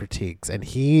awesome critiques, and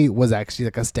he was actually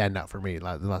like a standout for me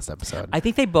the last episode. I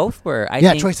think they both were. I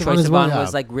think Troye Sivan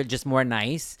was like just more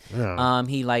nice. Yeah.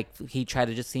 He tried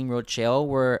to just seem real chill,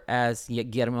 whereas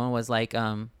Guillermo was like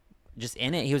just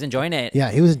in it. He was enjoying it.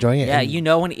 Yeah, he was enjoying it. Yeah,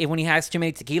 when he has too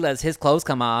many tequilas, his clothes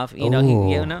come off. You know, he's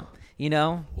a little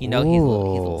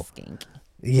skanky.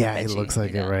 Yeah, it looks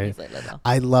like it, right?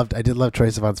 I did love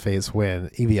Troye Sivan's face when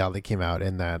Evie Ollie came out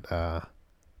in that.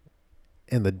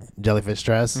 In the jellyfish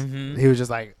dress, He was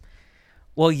just like,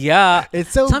 "Well, yeah."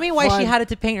 It's so. Tell me why she had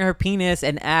to paint her penis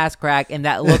and ass crack and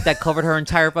that look that covered her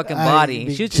entire fucking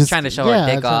body. She was just trying to show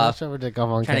her dick off. Show her dick off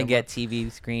on trying camera. to get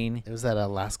TV screen. It was that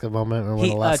Alaska moment when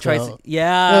Alaska.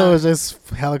 It was just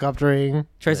helicoptering.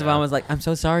 Troye Sivan was like, "I'm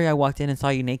so sorry, I walked in and saw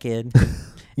you naked."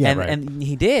 Yeah, and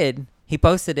he did. He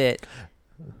posted it,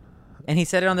 and he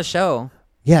said it on the show.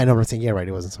 Yeah, I know what I'm saying. Yeah, right.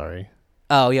 He wasn't sorry.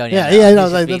 Oh, yeah. No,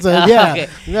 like, that's okay.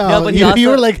 No, but you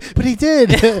were like, but he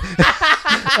did.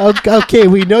 Okay,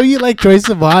 we know you like Troye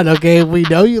Sivan. Okay, we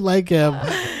know you like him.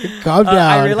 Calm down.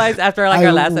 I realized after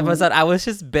our last episode, I was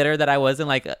just bitter that I wasn't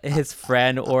like his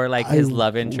friend or like his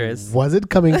love interest. Wasn't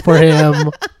coming for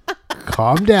him.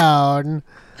 Calm down.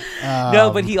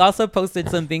 No, but he also posted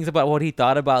some things about what he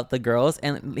thought about the girls,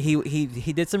 and he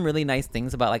did some really nice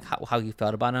things about like how he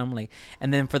felt about them, like.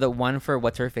 And then for the one for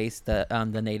what's her face, the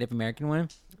Native American one,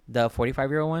 the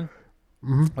 45-year-old one,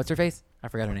 what's her face? I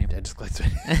forgot her name. I just clicked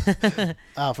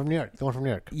from New York, the one from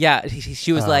New York. Yeah,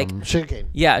 she was like Sugarcane.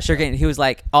 Yeah, Sugarcane. He was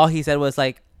like, all he said was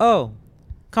like, "Oh,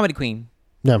 comedy queen."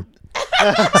 No.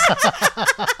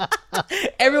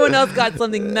 Everyone else got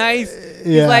something nice.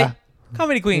 He's like,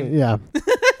 comedy queen. Yeah.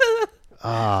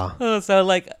 So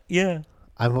like, yeah.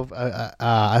 I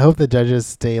hope the judges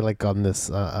stay like on this,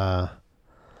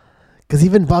 because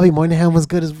even Bobby Moynihan was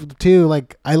good too.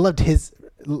 Like I loved his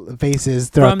faces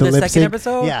throughout the lip sync. From the second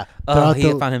episode. Yeah.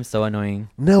 He found him so annoying.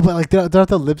 No, but like throughout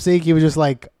the lip sync, he was just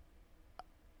like,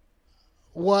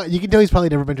 what? You can tell he's probably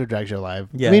never been to a drag show live.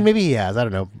 Yeah. I mean, maybe he has. I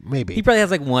don't know. Maybe he probably has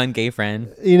like one gay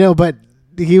friend. But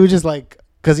he was just like.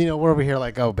 Because, we're over here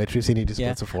like, oh, bitch, we've seen you do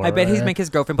sports before. I bet he's make his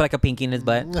girlfriend put like a pinky in his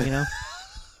butt,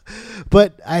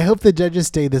 But I hope the judges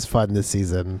stay this fun this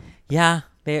season. Yeah,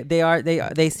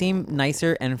 they seem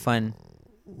nicer and fun.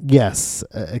 Yes.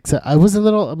 Except I was a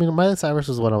little, Miley Cyrus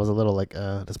was one I was a little like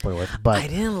disappointed with. But I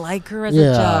didn't like her as a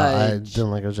judge. I didn't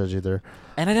like her as a judge either.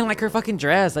 And I didn't like her fucking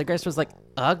dress. That dress was like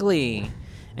ugly.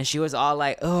 And she was all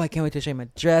like, "Oh, I can't wait to show you my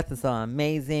dress. It's so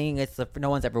amazing. No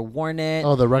one's ever worn it."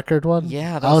 Oh, the record one?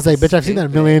 Yeah. I was like, bitch, I've seen that a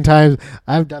million times.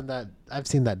 I've done that. I've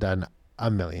seen that done a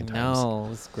million times. No,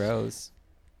 it's gross.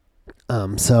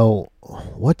 So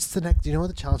what's the next? Do you know what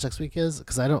the challenge next week is?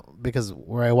 Because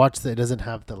where I watched it doesn't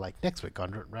have the like next week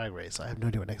on Drag Race. So I have no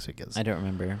idea what next week is. I don't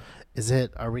remember.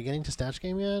 Are we getting to Snatch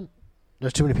Game yet?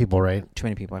 There's too many people, right? Too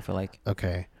many people, I feel like.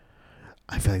 Okay.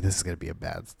 I feel like this is going to be a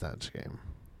bad Snatch Game.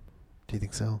 Do you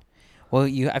think so? Well,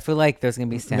 I feel like there's going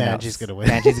to be standouts. Vanjie's going to win.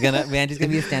 Vanjie's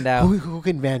gonna be a standout. Who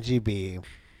can Vanjie be?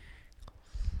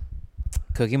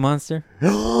 Cookie Monster?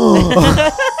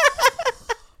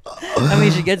 I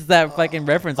mean, she gets that fucking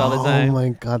reference all the time. Oh my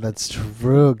God, that's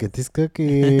true. Get these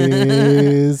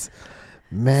cookies.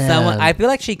 Man. I feel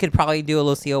like she could probably do a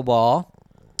Lucille Ball.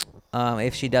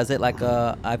 If she does it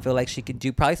I feel like she could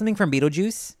do probably something from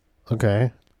Beetlejuice.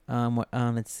 Okay.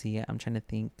 Let's see. I'm trying to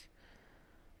think.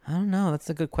 I don't know. That's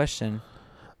a good question.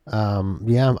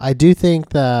 Yeah, I do think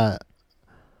that.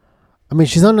 I mean,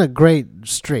 she's on a great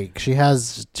streak. She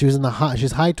was in the high.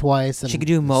 She's high twice. And she could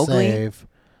do Mowgli.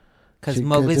 Because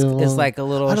Mowgli is like a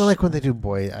little. I don't like when they do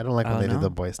boy. I don't like when they do the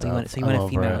boy stuff. So you want a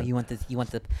female? You want this? You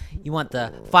want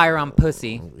the fire on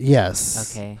pussy?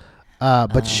 Yes. Okay.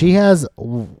 But she has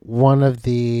one of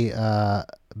the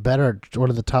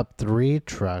top 3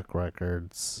 track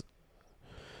records.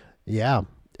 Yeah,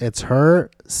 it's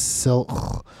her.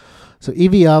 So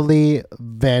Evie Oddly,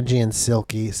 Vanjie, and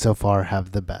Silky so far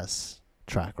have the best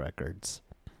track records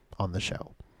on the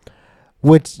show.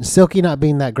 Which Silky not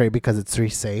being that great because it's 3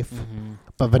 safe,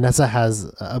 but Vanessa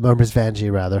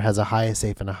Vanjie rather has a high, a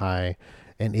safe, and a high,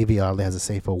 and Evie Oddly has a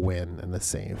safe, a win, and a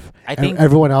safe. I think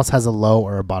everyone else has a low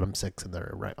or a bottom 6 in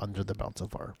their right under the belt so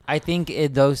far. I think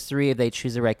those 3, if they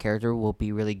choose the right character, will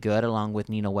be really good along with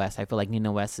Nina West. I feel like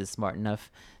Nina West is smart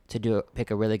enough to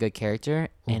pick a really good character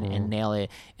and nail it.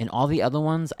 And all the other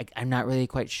ones, I'm not really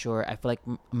quite sure. I feel like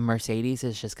Mercedes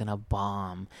is just gonna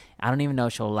bomb. I don't even know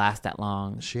if she'll last that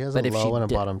long. She has a low and a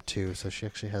bottom 2, so she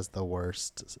actually has the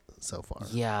worst so far.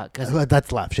 Yeah, because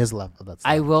that's left. She has left. That's.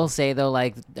 I will say though,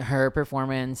 like her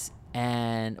performance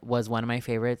was one of my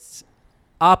favorites.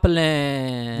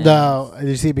 Opulent. No,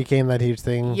 you see, it became that huge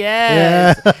thing.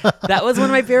 Yes. Yeah. That was one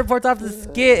of my favorite parts off the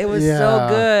skit. It was so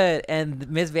good. And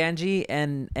Miss Vanjie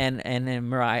and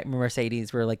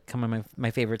Mercedes were like some of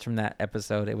my favorites from that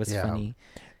episode. It was funny.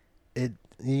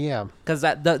 Because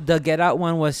the Get Out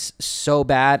one was so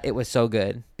bad, it was so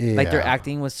good. Yeah. Like their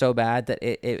acting was so bad that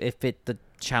it fit the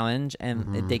challenge,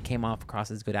 and they came off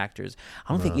across as good actors.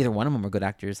 I don't think either one of them were good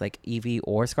actors, like Evie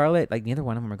or Scarlett. Like neither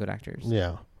one of them are good actors.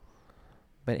 Yeah.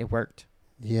 But it worked.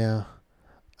 Yeah.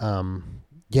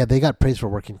 Yeah, they got praised for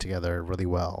working together really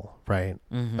well, right?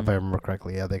 If I remember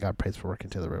correctly. Yeah, they got praised for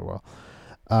working together really well.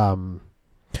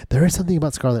 There is something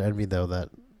about Scarlet Envy, though, that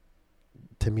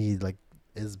to me, like,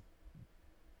 is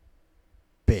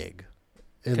big.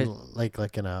 Oh,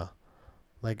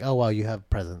 wow, you have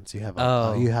presence. You have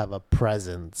a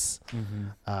presence.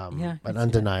 An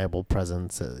undeniable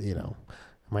presence,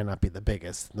 might not be the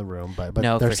biggest in the room, but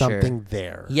no, there's something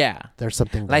there. Yeah, there's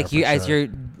something there. Like as you're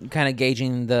kind of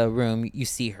gauging the room, you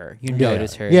see her, you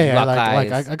notice her. Yeah,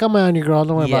 I got my eye on you, girl.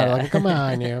 Don't worry about it. Like, I got my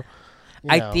eye on you.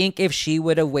 I think if she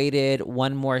would have waited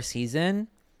one more season,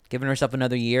 given herself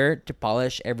another year to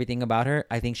polish everything about her,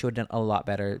 I think she would have done a lot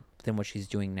better than what she's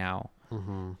doing now.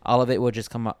 All of it will just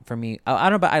come up for me. I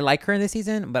don't know, but I like her in this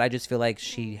season, but I just feel like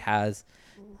she has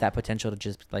that potential to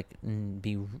just like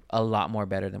be a lot more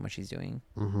better than what she's doing.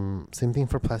 Same thing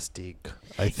for Plastique,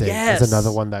 I think. Yes. Is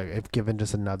another one that if given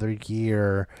just another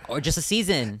year or just a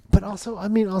season. But also,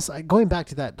 going back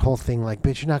to that whole thing, like,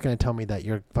 bitch, you're not gonna tell me that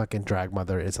your fucking drag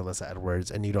mother is Alyssa Edwards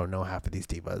and you don't know half of these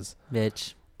divas,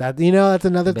 bitch. That's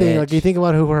another thing. Like, you think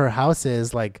about who her house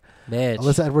is, like, bitch.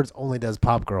 Alyssa Edwards only does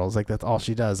Pop Girls. Like, that's all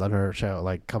she does on her show.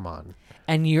 Like, come on.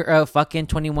 And you're a fucking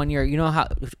 21-year. You know how?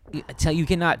 You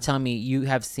cannot tell me you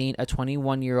have seen a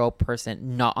 21-year-old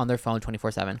person not on their phone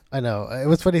 24/7. I know. It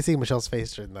was funny seeing Michelle's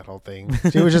face during that whole thing.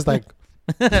 She was just like,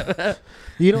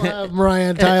 "You don't have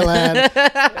Mariah in Thailand."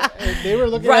 And they were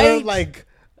looking at her like,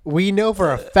 "We know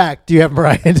for a fact you have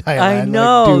Mariah in Thailand." I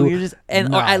know. Like, you're just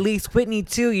or at least Whitney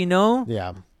too.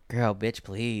 Yeah. Girl, bitch,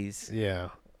 please. Yeah.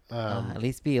 At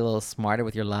least be a little smarter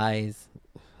with your lies.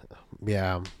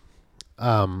 Yeah.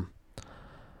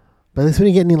 But at least we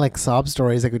didn't get any like sob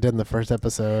stories like we did in the first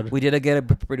episode. We did get a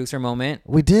producer moment.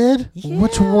 We did? Yeah.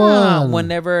 Which one?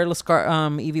 Whenever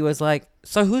Evie was like,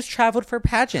 "So who's traveled for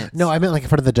pageants?" No, I meant like in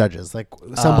front of the judges, like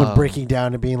someone breaking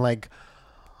down and being like,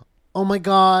 "Oh my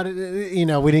God," we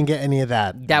didn't get any of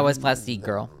that. That was Plastique,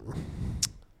 girl.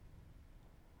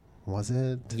 Was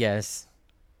it? Yes.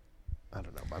 I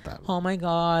don't know about that. Oh my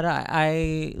God.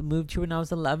 I moved here when I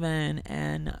was 11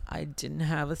 and I didn't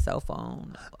have a cell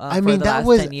phone. I mean, for the that last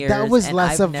was 10 years, that was and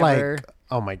less I've of never, like,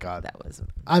 oh my God. that was.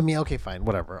 I mean, okay, fine,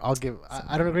 whatever. I'll give.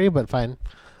 I don't agree, but fine.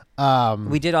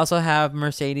 We did also have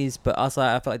Mercedes, but also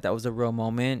I felt like that was a real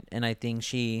moment, and I think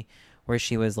where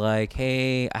she was like,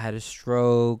 "Hey, I had a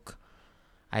stroke.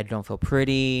 I don't feel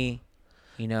pretty,"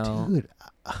 you know. Dude,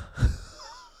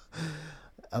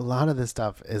 a lot of this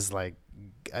stuff is like,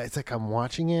 it's like I'm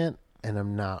watching it and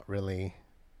I'm not really,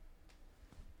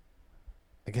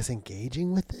 I guess,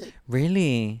 engaging with it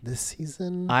Really? this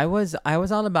season. I was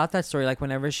all about that story. Like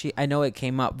whenever I know it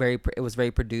came up it was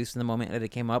very produced in the moment that it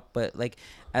came up, but like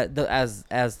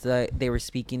they were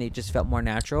speaking, it just felt more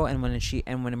natural. And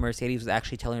when Mercedes was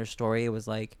actually telling her story, it was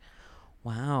like,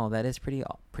 wow, that is pretty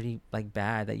like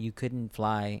bad that you couldn't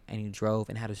fly and you drove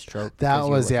and had a stroke. That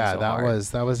was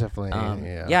that was definitely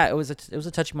yeah. It was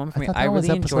a touching moment for me. I really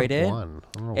enjoyed it. 1.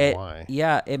 I don't know why.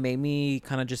 Yeah, it made me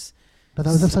kind of just. No,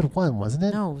 that was episode 1, wasn't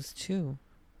it? No, it was 2.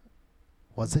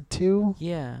 Was it 2?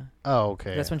 Yeah. Oh,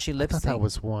 okay. That's when she lip synced. That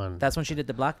was 1. That's when she did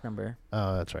the black number.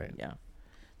 Oh, that's right. Yeah.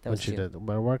 That when was she 2. Did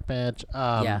my workbench.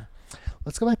 Yeah.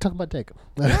 Let's go back and talk about dick.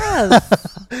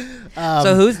 Yes.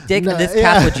 So whose dick in this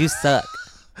cast would you suck?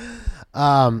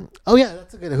 Oh yeah,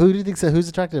 that's a good. Who do you think? Who's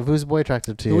attractive? Who's boy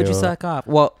attractive to you? Who would you suck off?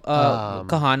 Well,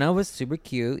 Kahana was super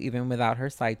cute, even without her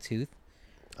side tooth.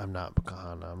 I'm not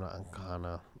Kahana. I'm not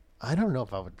Kahana. I don't know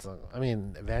if I would suck. I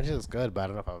mean, Evangelia's good, but I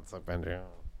don't know if I would suck Evangelia.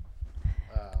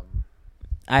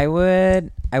 I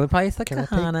would probably suck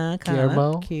Kahana.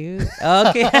 Guillermo? Cute.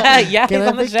 Okay. Yeah, he's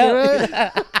on the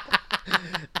show.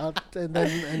 And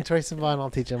Troye Sivan, I'll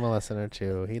teach him a lesson or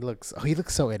two. He looks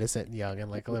so innocent and young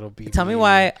and like a little baby. Tell me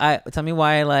why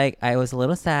like I was a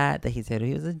little sad that he said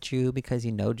he was a Jew, because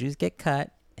Jews get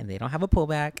cut and they don't have a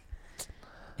pullback.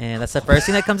 And that's the first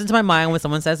thing that comes into my mind when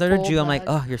someone says they're a Jew. I'm like,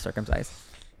 oh, you're circumcised.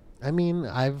 I mean,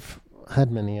 I've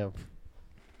had many of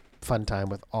fun time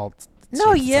with all.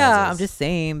 No, yeah, I'm just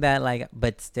saying that, like,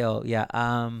 but still, yeah.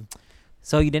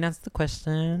 So you didn't answer the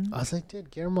question. I was like, dude,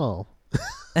 Guillermo.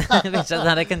 Because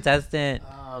not a contestant.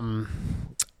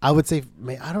 I would say,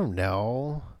 I don't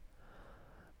know.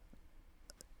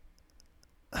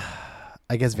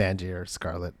 I guess Vanjie or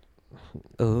Scarlett.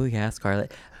 Oh yeah,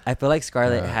 Scarlett. I feel like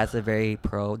Scarlett has a very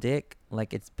pro dick.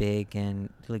 Like it's big and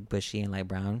like bushy and light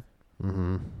brown.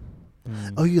 Mm-hmm.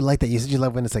 Oh, you like that? You said you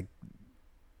love when it's like,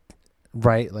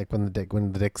 right? Like when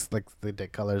the dick's like the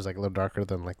dick color is like a little darker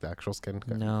than like the actual skin.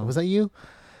 No, was that you?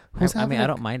 I mean, I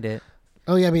don't mind it.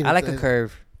 Oh yeah, I mean, I like a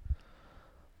curve.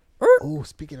 Oh,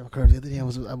 speaking of curves, the other day I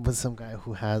was with some guy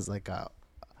who has like a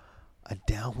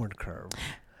downward curve.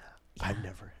 Yeah. I've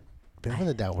never been with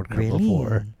a downward curve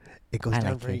before. It goes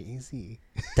down very easy.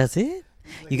 Does it?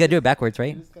 You gotta do it backwards,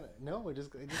 right? No,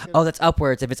 oh, that's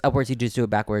upwards. If it's upwards, you just do it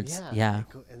backwards. Yeah.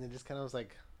 And then just kind of was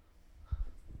like,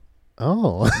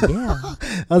 oh. Yeah.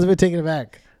 I was a bit taken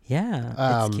aback.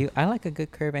 Yeah. It's cute. I like a good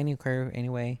curve, any curve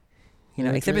anyway. You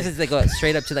know, except if it's like go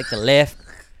straight up to like the left.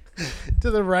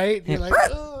 To the right. You're like,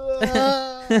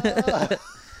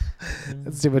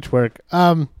 that's too much work.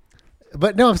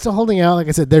 But no, I'm still holding out. Like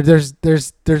I said, there's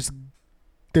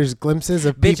glimpses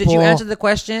of Bitch, people. did you answer the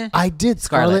question? I did.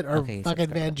 Scarlett or okay, fucking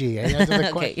Vanjie. I answered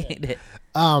the question. Okay, you did.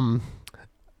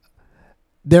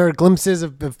 There are glimpses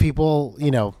of people,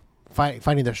 you know,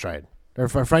 finding their stride or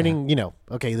fighting. You know,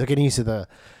 okay, they're getting used to the.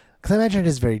 Because I imagine it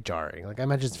is very jarring. Like I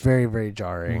imagine it's very, very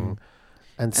jarring.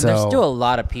 And so there's still a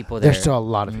lot of people there. There's still a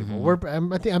lot of people. I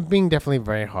think I'm being definitely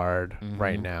very hard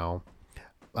right now.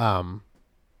 Because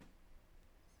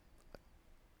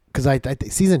I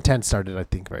think season 10 started, I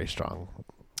think, very strong,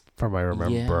 from what I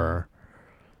remember.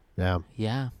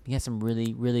 Yeah. Some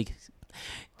really, really.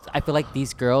 I feel like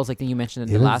these girls, like you mentioned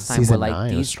the last time, were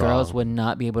like these girls would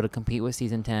not be able to compete with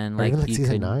season 10. Like, even like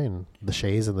season 9, the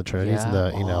Shays and the Trinities and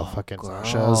the fucking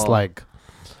Sashas, like.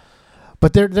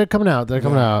 But they're coming out. They're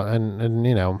coming out, and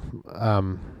you know.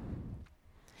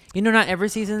 Not every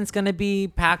season's gonna be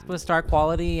packed with star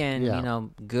quality and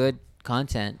good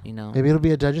content. Maybe it'll be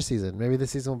a judges season. Maybe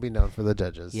this season will be known for the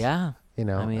judges. Yeah.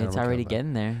 I mean, it's already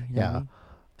getting there. Yeah.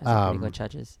 That's pretty good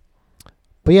judges.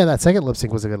 But yeah, that second lip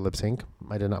sync was a good lip sync.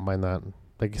 I did not mind that.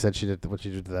 Like you said, she did what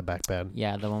she did to that back band.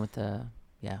 Yeah, the one with the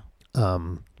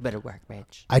better work,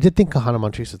 bitch. I did think Kahana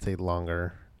Montrese would stay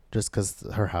longer. Just because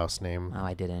her house name. Oh,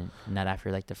 I didn't. Not after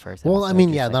like the first. Well, I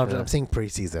mean, I'm saying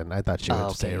pre-season. I thought she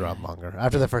would stay around longer.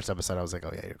 After the first episode, I was like,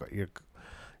 oh yeah, you're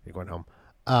going home.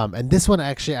 And this one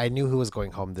actually, I knew who was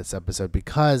going home this episode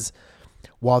because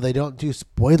while they don't do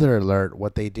spoiler alert,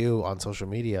 what they do on social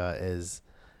media is,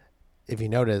 if you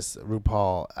notice,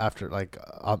 RuPaul after like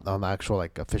on the actual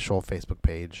like official Facebook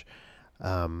page,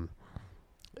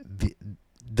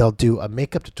 they'll do a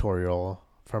makeup tutorial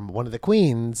from one of the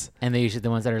queens, and they're usually the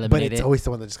ones that are eliminated. But it's always the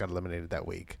one that just got eliminated that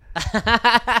week.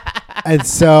 And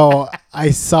so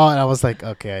I saw it. And I was like,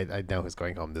 okay, I know who's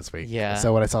going home this week. Yeah.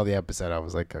 So when I saw the episode, I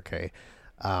was like, okay.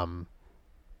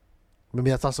 Maybe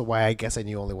that's also why I guess I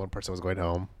knew only one person was going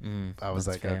home. I was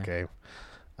like, fair. Okay.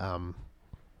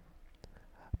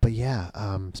 But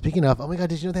yeah, speaking of, oh my God,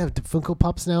 did you know they have Funko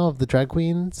Pops now of the drag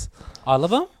queens? All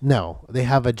of them? No, they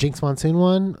have a Jinx Monsoon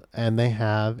one, and they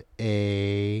have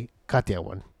a Katya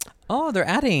one. Oh, they're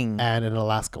adding. And an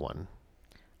Alaska one.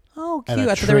 Oh, cute.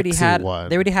 I thought they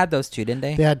already had those two, didn't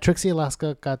they? They had Trixie,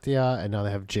 Alaska, Katya, and now they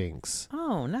have Jinx.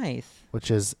 Oh, nice. Which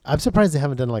is, I'm surprised they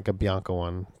haven't done like a Bianca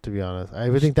one, to be honest. I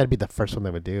would think that'd be the first one they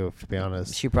would do, to be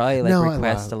honest. She probably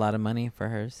request a lot of money for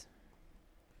hers.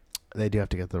 They do have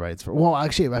to get the rights for. Well,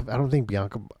 actually, I don't think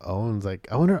Bianca owns. Like,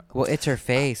 I wonder. Well, it's her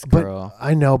face, girl.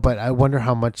 I know, but I wonder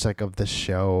how much like of the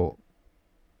show.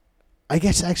 I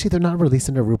guess actually they're not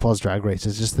releasing the RuPaul's Drag Race.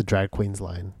 It's just the drag queens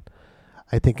line.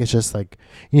 I think it's just like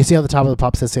you see on the top of the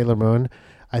pop says Sailor Moon.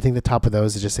 I think the top of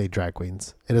those is just say drag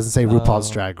queens. It doesn't say RuPaul's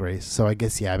Drag Race. So I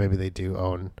guess maybe they do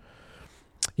own.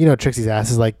 You know, Trixie's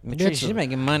ass is like, she's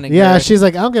making money. Yeah, girl. She's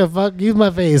like, I don't give a fuck. Use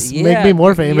my face. Yeah, make me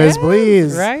more famous,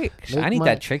 please. Right. I need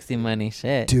that Trixie money.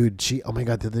 Shit. Dude, oh my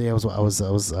God, the other day I was what was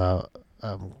it?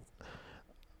 I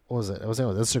was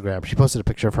on Instagram. She posted a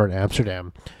picture of her in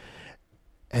Amsterdam.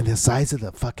 And the size of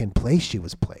the fucking place she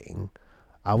was playing,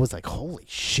 I was like, holy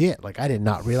shit. Like, I did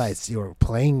not realize you were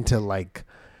playing to like.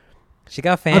 She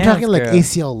got fans. I'm talking like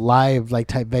ACL Live, like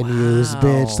type venues,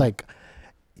 bitch. Like,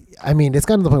 I mean, it's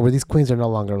gotten to the point where these queens are no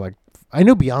longer like. I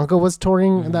knew Bianca was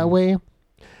touring that way,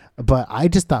 but I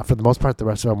just thought for the most part the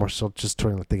rest of them were still just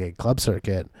touring like the gay club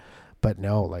circuit. But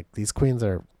no, like these queens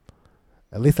are,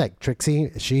 at least like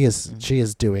Trixie, she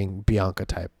is doing Bianca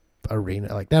type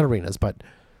arena, like not arenas, but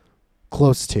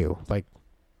close to. Like,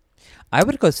 I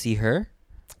would go see her.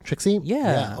 Trixie?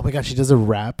 Yeah. Oh my God, she does a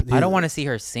rap. I don't want to see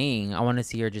her sing. I want to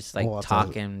see her just like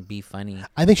talk and be funny.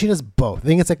 I think she does both. I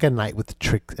think it's like a night with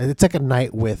It's like a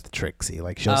night with Trixie.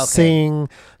 Like she'll sing,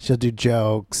 she'll do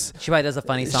jokes. She probably does a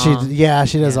funny song.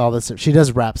 She does all this. She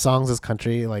does rap songs as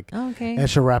country. Like, and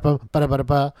she'll rap them. But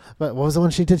what was the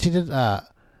one she did? She did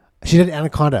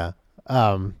Anaconda.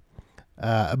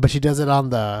 But she does it on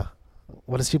the.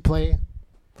 What does she play?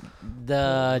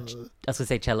 I was gonna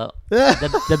say cello.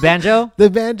 The banjo. The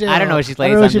banjo. I don't know what she plays.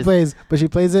 I don't know what she plays, but she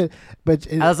plays it. But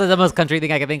that's the most country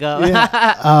thing I can think of.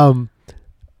 Yeah.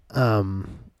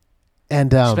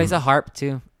 She plays a harp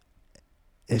too.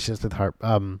 It's just with harp.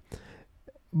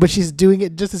 But she's doing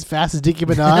it just as fast as Nicki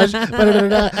Minaj.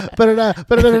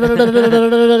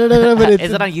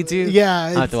 Is it on YouTube? Yeah,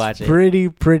 I'll have to watch it.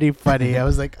 Pretty funny. I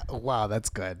was like, wow, that's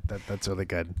good. That's really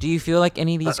good. Do you feel like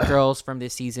any of these girls from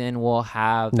this season will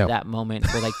have that moment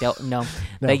where like they'll no.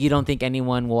 Like you don't think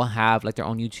anyone will have like their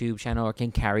own YouTube channel or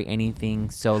can carry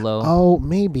anything solo? Oh,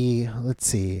 maybe. Let's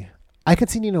see. I could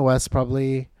see Nina West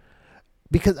probably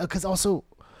because also.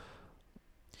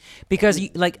 Because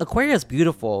like Aquaria's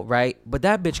beautiful, right? But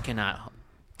that bitch cannot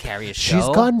carry a show. She's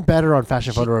gotten better on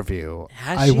Fashion Photo Review.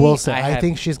 I will say, I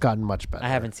think she's gotten much better. I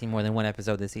haven't seen more than one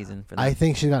episode this season. For that. I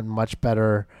think she's gotten much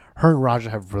better. Her and Raja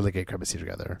have really good chemistry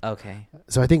together. Okay.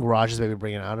 So I think Raj is maybe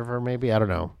bringing it out of her. Maybe I don't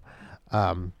know,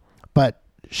 but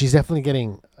she's definitely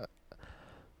getting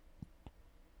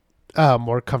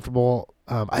more comfortable.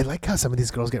 I like how some of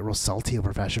these girls get real salty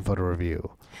over Fashion Photo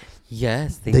Review.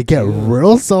 Yes, they get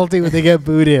real salty when they get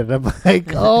booted. I'm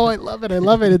like, oh, I love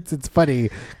it. It's funny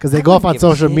because they go off on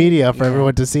social media for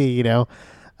everyone to see. You know,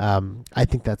 I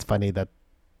think that's funny that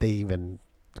they even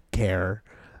care.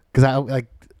 Because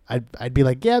I'd be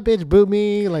like, yeah, bitch, boot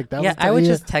me. Like that. Yeah, I would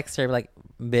just text her like,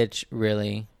 bitch,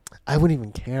 really. I wouldn't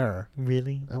even care.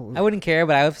 Really, I wouldn't care,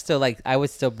 but I would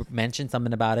still mention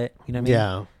something about it. You know what I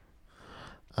mean?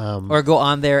 Yeah. Or go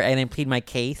on there and then plead my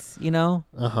case, you know?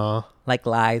 Uh-huh. Like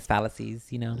lies, fallacies,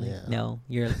 you know? Like, no,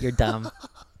 you're dumb.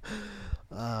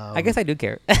 I guess I do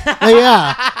care.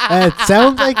 Yeah. It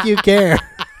sounds like you care.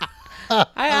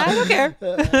 I don't care.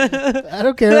 I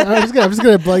don't care. I'm just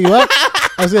gonna blow you up.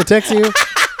 I was gonna text you. I'm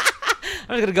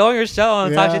just gonna go on your show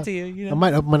and talk shit to you. You know? I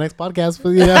might open my next podcast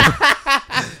for you.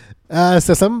 Know?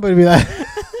 So somebody be like,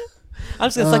 I'm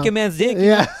just gonna suck your man's dick.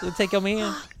 Yeah. So take your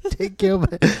man. Take your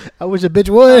man. I wish a bitch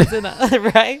would.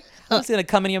 Right? I'm just gonna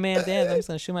come in your man's dance. I'm just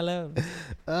gonna shoot my load.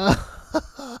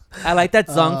 I like that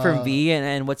song from V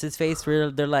and what's his face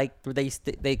where they're like where they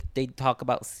talk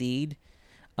about seed.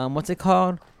 What's it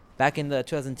called? Back in the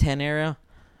 2010 era.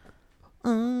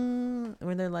 When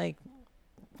they're like,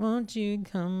 won't you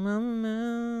come on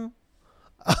now?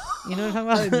 You know what I'm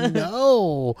talking about?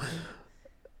 No.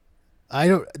 I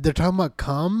don't. They're talking about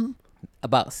cum.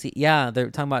 About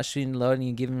they're talking about shooting load and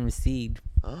you give him a seed.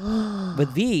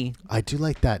 With V. I do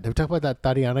like that. Did we talk about that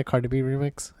Tatiana Cardi B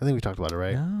remix? I think we talked about it,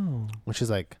 right? No. When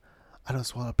she's like, I don't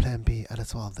swallow Plan B. I don't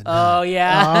swallow the nut. Oh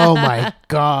yeah. Oh my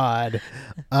god.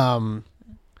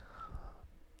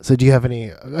 So do you have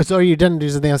any? So are you done?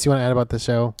 Is there anything else you want to add about the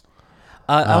show?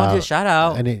 I want to do a shout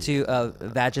out to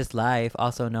Vagis Live,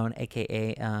 also known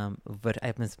AKA but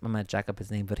I'm gonna jack up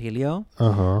his name, Virgilio.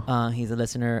 He's a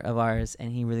listener of ours, and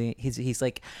he's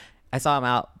like, I saw him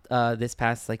out this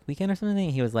past like weekend or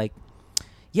something. He was like,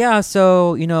 yeah,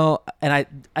 so and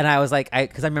I was like,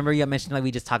 because I remember you mentioned like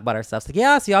we just talk about ourselves, like,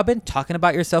 yeah, so y'all been talking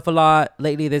about yourself a lot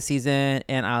lately this season,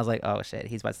 and I was like, oh shit,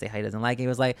 he's about to say how he doesn't like it. He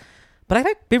was like, but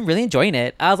I've been really enjoying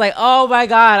it. I was like, oh my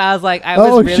god. I was like, I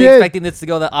was really expecting this to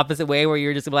go the opposite way, where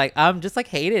you're just like, I'm just like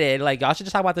hated it. Like y'all should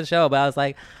just talk about the show. But I was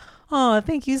like, oh,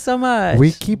 thank you so much.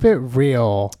 We keep it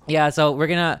real. Yeah, so we're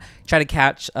gonna try to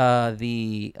catch a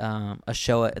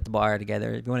show at the bar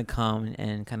together. If you want to come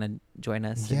and kind of join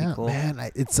us, it'd be cool.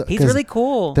 Man, he's really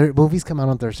cool. Their movies come out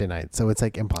on Thursday night, so it's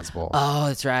like impossible. Oh,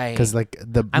 that's right. Because like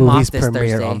the movies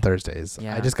premiere on Thursdays.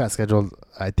 Yeah. I just got scheduled.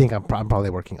 I think I'm probably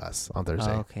working us on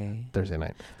Thursday. Okay. Thursday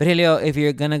night. But Helio, if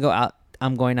you're gonna go out,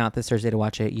 I'm going out this Thursday to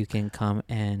watch it. You can come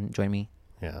and join me.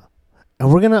 Yeah. And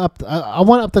we're gonna I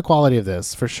want to up the quality of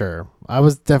this for sure. I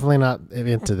was definitely not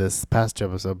into this past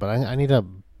episode, but I need to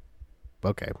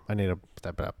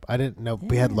step it up. I didn't know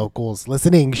we had locals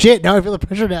listening. Shit, now I feel the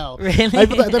pressure now. Really? I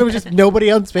thought it was just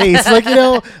nobody on space. Like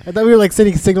I thought we were like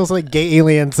sending signals to like gay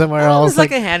aliens somewhere else. There's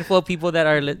like a handful of people that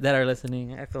are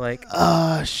listening. I feel like.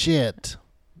 Shit.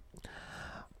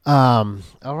 All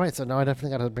right, so now I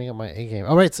definitely got to bring up my A game.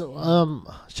 All right, so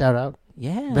shout out.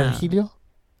 Yeah.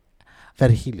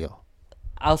 Virgilio.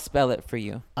 I'll spell it for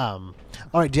you. All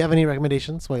right. Do you have any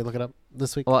recommendations while you look it up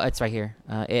this week? Well, it's right here.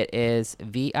 It is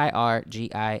Virgilio.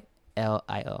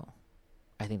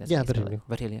 I think that's Virgilio.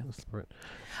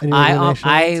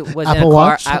 I was Apple in a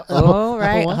Watch? car.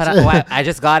 Right. Hold on. I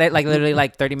just got it like literally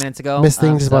like 30 minutes ago. Miss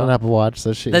Thing just bought an Apple Watch,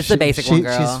 so that's the basic one,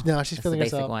 girl. She's feeling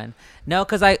herself. One. No,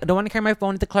 because I don't want to carry my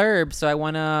phone at the club, so I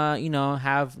want to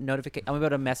have notification. I'm able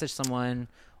to message someone.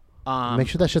 Make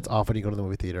sure that shit's off when you go to the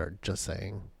movie theater. Just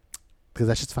saying, because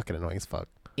that shit's fucking annoying as fuck.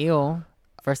 Ew.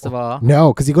 First of all,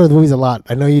 no, because you go to the movies a lot.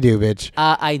 I know you do, bitch.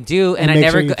 I do, and I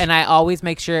never. And I always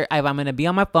make sure if I'm gonna be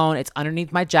on my phone, it's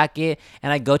underneath my jacket,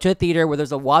 and I go to a theater where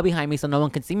there's a wall behind me, so no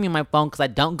one can see me on my phone. Because I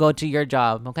don't go to your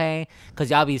job, okay? Because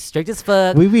y'all be strict as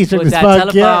fuck. We be strict as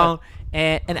fuck, telephone.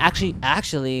 Yeah. And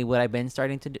actually, what I've been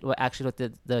starting to do, with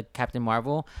the Captain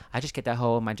Marvel, I just get that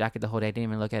whole in my jacket the whole day. I didn't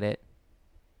even look at it.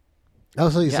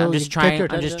 Oh, so I'm just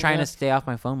trying to stay off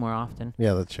my phone more often.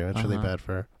 Yeah, that's true. It's really bad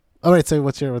for. All right, so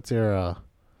what's your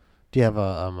do you have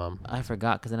a I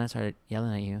forgot because then I started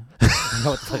yelling at you.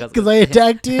 Because I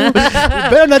attacked you. You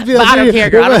better not be. I don't care,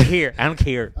 girl. I don't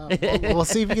care. We'll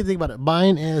see if you can think about it.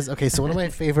 Mine is okay. So one of my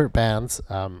favorite bands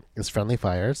is Friendly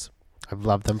Fires. I've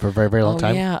loved them for a very, very long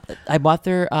time. Yeah, I bought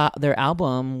their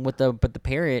album with the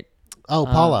parrot. Oh,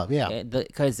 Paula, yeah.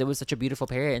 Because it was such a beautiful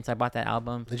parrot, and so I bought that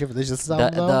album. Did you ever listen to this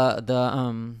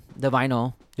album? The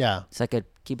vinyl. Yeah. So I could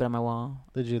keep it on my wall.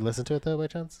 Did you listen to it though, by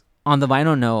chance? On the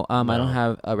vinyl, no. I don't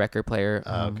have a record player.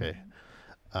 Okay.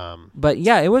 But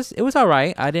yeah, it was all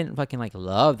right. I didn't fucking like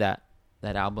love that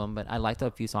album, but I liked a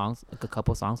few songs, like a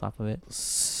couple songs off of it.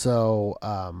 So,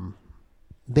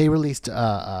 they released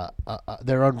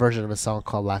their own version of a song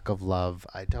called "Lack of Love."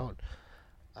 I don't.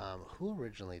 Who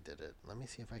originally did it? Let me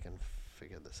see if I can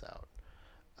figure this out.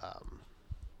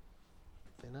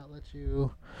 They not let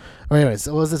you. Oh, anyways,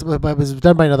 it was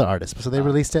done by another artist. So they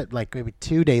released it like maybe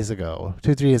 3 days ago.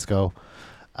 It's called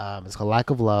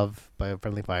 "Lack of Love" by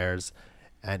Friendly Fires,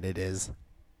 and it is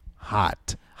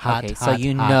hot. Okay, so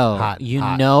you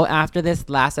know after this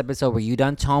last episode where you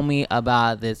done told me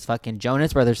about this fucking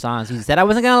Jonas Brothers songs, you said I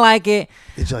wasn't gonna like it,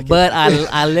 but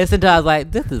I listened to it, I was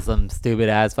like, this is some stupid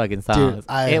ass fucking songs.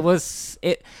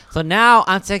 Dude, so now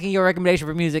I'm taking your recommendation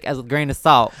for music as a grain of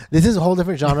salt. This is a whole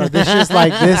different genre. This is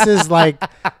like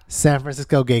San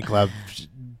Francisco gay club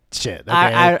shit. Okay?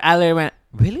 I literally went,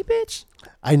 really, bitch?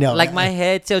 I know. Like my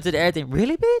head tilted everything.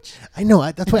 Really, bitch? I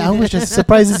know. That's why I was just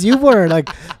surprised as you were. Like,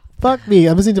 fuck me.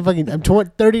 I'm listening to fucking. I'm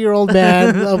 30-year-old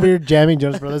man over here jamming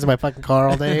Jonas Brothers in my fucking car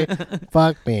all day.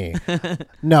 Fuck me.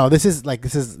 No, this is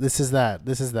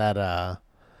that.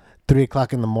 3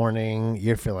 o'clock in the morning.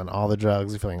 You're feeling all the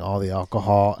drugs. You're feeling all the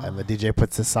alcohol, and the DJ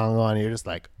puts this song on. And you're just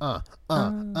like,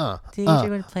 DJ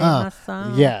would play my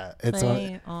song. Yeah, it's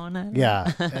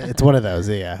it's one of those.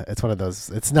 Yeah, it's one of those.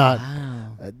 It's not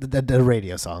the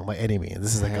radio song by any means.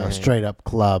 This is like a straight up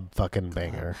club fucking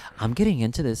banger. I'm getting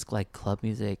into this like club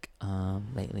music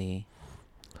lately.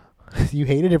 you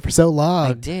hated it for so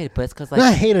long. I did, but it's because like no,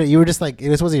 I hated it. You were just like,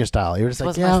 this wasn't your style. You were just it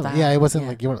like, wasn't my style. yeah, it wasn't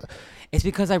like you were. It's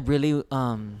because I really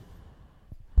I like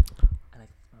to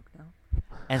smoke now,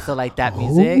 and so like that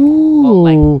music, well,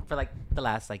 like for like the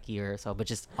last like year or so, but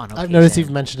just on occasion. I've noticed you've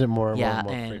mentioned it more. Yeah,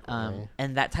 more and frequently.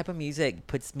 And that type of music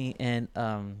puts me in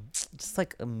just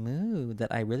like a mood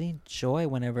that I really enjoy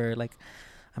whenever like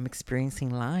I'm experiencing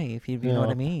life. You know what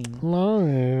I mean?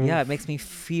 Life. Yeah, it makes me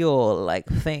feel like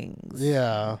things.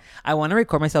 Yeah. I want to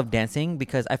record myself dancing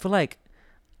because I feel like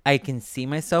I can see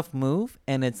myself move,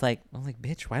 and it's like I'm like,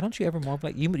 bitch, why don't you ever move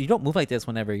like you? You don't move like this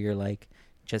whenever you're like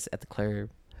just at the club.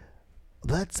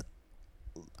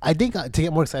 I think to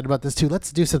get more excited about this too,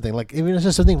 let's do something like even if it's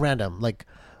just something random, like.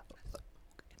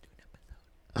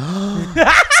 Oh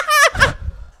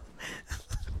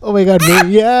my god!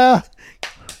 Maybe, yeah.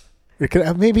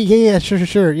 Maybe yeah,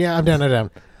 sure. Yeah, I'm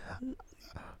down.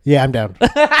 Yeah, I'm down.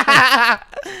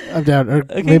 I'm down. Or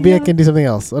okay, maybe I can do something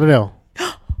else. I don't know.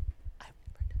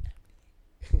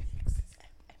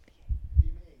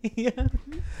 Yeah.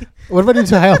 What about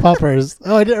into High Poppers?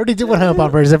 Oh, I already did one High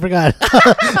Poppers. I forgot.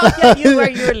 Oh, yeah, you were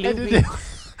looping.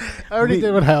 I already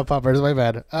did one High Poppers. My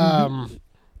bad.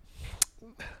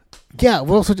 Yeah,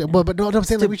 we'll switch. But no, I'm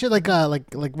saying like we should like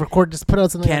record, just put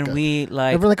out something. Can we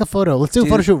like over like a photo? Let's do a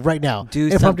photo shoot right now.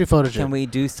 Impromptu photo shoot. Can we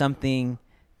do something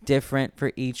different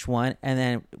for each one, and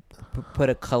then put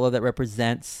a color that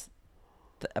represents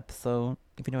the episode,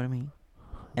 if you know what I mean,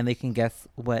 and they can guess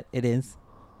what it is.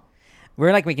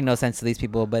 We're like making no sense to these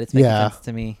people, but it's making sense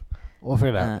to me. We'll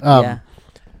figure it out.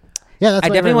 Yeah, that's I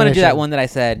definitely want to do that one that I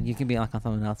said. You can be like on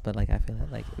someone else, but like I feel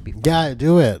like it'd be fun. Yeah,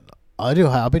 do it. I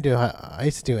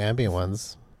used to do ambient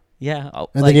ones. Yeah, and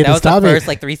like, then you had to stop me. First,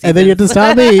 like 3 seasons. And then you had to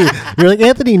stop me. You're like,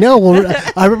 Anthony, no.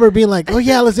 I remember being like, oh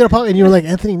yeah, let's do a pop. And you were like,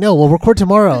 Anthony, no, we'll record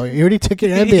tomorrow. You already took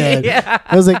your ambient. Yeah.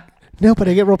 I was like, no, but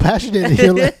I get real passionate. And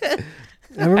you're like, I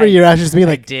remember your actually just being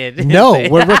like, no,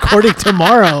 we're recording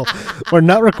tomorrow. We're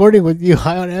not recording with you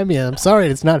high on ambient. I'm sorry,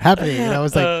 it's not happening. And I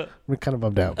was like, we're kind of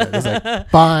bummed out. But it was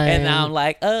like, fine. And now I'm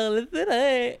like, oh, let's do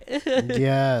it.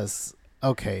 Yes.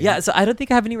 Okay. Yeah, so I don't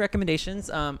think I have any recommendations.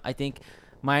 I think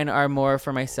mine are more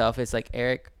for myself. It's like,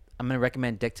 Eric, I'm going to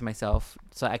recommend dick to myself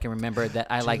so I can remember that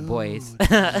I like boys.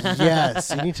 Yes,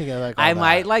 you need to get like all I that.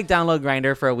 might like download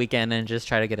Grindr for a weekend and just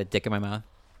try to get a dick in my mouth.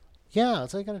 Yeah,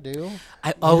 that's what you got to do.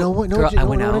 I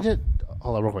went out. What I did?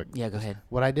 Hold on real quick. Yeah, go ahead.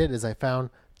 What I did is I found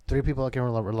 3 people I can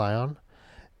rely on,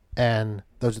 and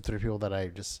those are 3 people that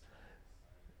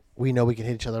we know we can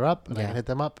hit each other up, and I can hit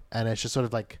them up, and it's just sort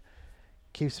of like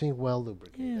keeps me well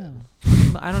lubricated. Yeah.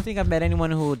 I don't think I've met anyone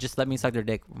who will just let me suck their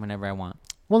dick whenever I want.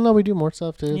 Well, no, we do more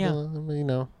stuff too. Yeah. You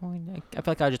know. I feel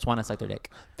like I just want to suck their dick.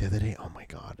 The other day, oh my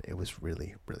god, it was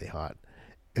really, really hot.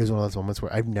 It was one of those moments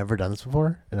where I've never done this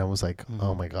before, and I was like,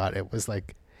 oh my god, it was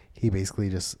like he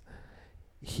just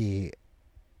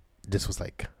was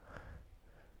like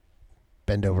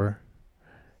bend over,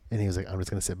 and he was like, I'm just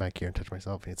gonna sit back here and touch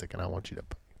myself, and he's like, and I want you to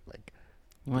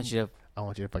I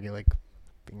want you to fucking like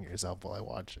finger yourself while I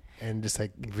watch, and just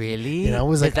like really, you know, I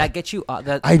was like, does that get you?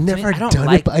 I've never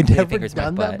done it, but I've never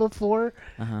done that before.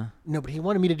 No, but he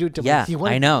wanted me to do it.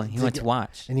 I know he wanted to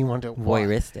watch, and he wanted to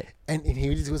voyeuristic, and he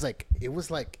was like, it was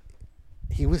like,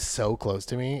 he was so close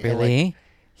to me. Really, and like,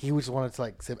 he just wanted to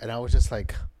like sit, and I was just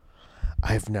like,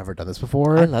 I've never done this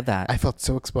before. I love that. I felt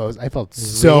so exposed. I felt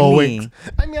so. I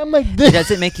mean, I'm like this.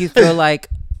 Does it make you feel like?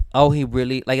 Oh, he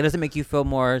really like it doesn't make you feel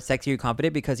more sexy or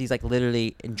confident because he's like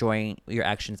literally enjoying your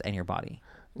actions and your body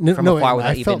from afar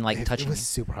without even like touching. It was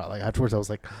super hot. Like afterwards, I was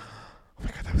like, "Oh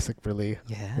my god, that was like really,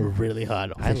 really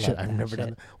hot." I love I've never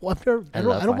done that. Well, I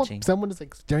don't want someone that's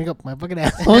like staring up my fucking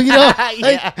asshole. You know,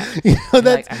 yeah. Like, you know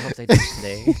that's. Like, I hope they do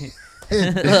today.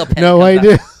 No, I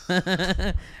do.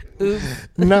 Oops.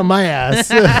 Not my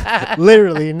ass.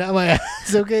 Literally, not my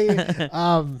ass. Okay.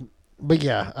 But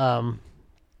yeah.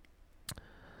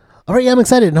 All right, yeah, I'm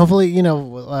excited, and hopefully, you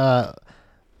know,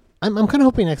 I'm kind of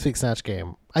hoping next week's Snatch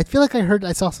Game. I feel like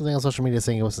I saw something on social media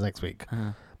saying it was next week,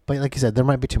 but like you said, there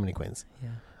might be too many queens.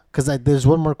 Yeah, because there's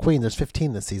one more queen. There's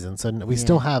 15 this season, so we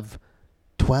still have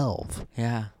 12.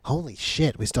 Yeah, holy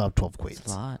shit, we still have 12 queens.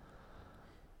 That's a lot.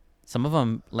 Some of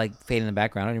them like fade in the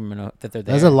background. I don't even know that they're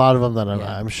there. There's a lot of them that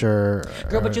I'm sure.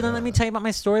 Girl, but you didn't let me tell you about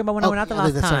my story about when I went out the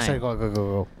last time. Sorry,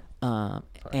 go.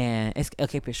 And it's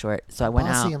okay, be short. So I went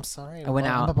out. I'm sorry. I went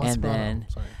out, and then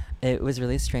it was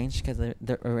really strange because I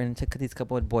took these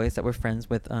couple of boys that were friends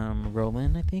with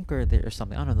Roland, I think, or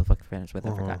something. I don't know who the fuck friends with.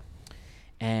 I forgot.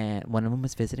 And one of them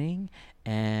was visiting,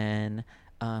 and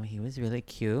he was really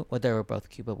cute. Well, they were both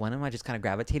cute, but one of them I just kind of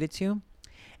gravitated to.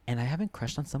 And I haven't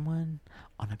crushed on someone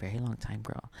on a very long time,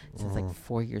 girl. Since like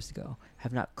 4 years ago.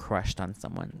 Have not crushed on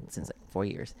someone since like 4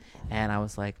 years. And I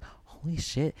was like, holy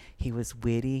shit. He was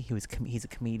witty. He's a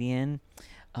comedian.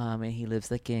 And he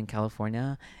lives like in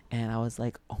California. And I was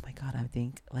like, oh my God, I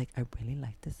think like I really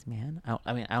like this man.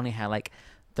 I mean, I only had like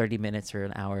 30 minutes or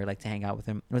an hour like to hang out with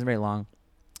him. It wasn't very long.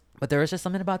 But there was just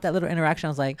something about that little interaction. I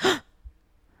was like, I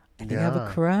think I have a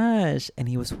crush. And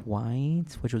he was white,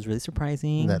 which was really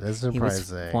surprising. That is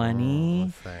surprising. He was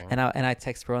funny. And I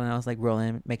text Roland and I was like,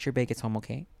 Roland, make sure babe gets home,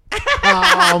 okay?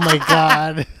 Oh my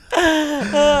God.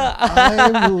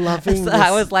 I'm loving this.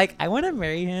 I was like, I want to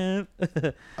marry him.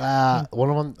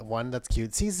 One that's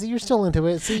cute. See, you're still into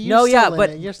it. See, you're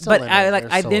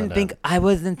I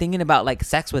wasn't thinking about like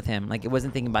sex with him. Like, it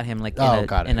wasn't thinking about him like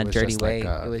in a dirty way.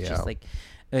 It was just like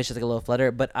a little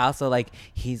flutter. But also like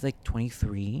he's like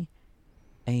 23.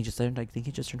 And he just turned, I think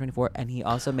he just turned 24. And he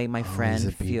also made my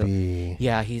friend feel...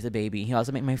 Yeah, he's a baby. He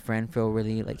also made my friend feel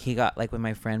really... Like, he got... Like, when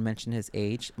my friend mentioned his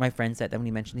age... My friend said that when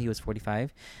he mentioned he was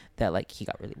 45... That, like, he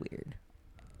got really weird.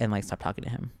 And, like, stopped talking to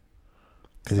him.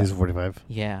 Because he's 45?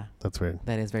 Yeah. That's weird.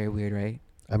 That is very weird, right?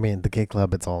 I mean, the gay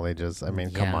club, it's all ages. I mean,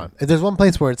 come on. If there's one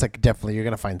place where it's, like, definitely you're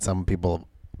going to find some people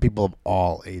of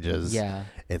all ages. Yeah.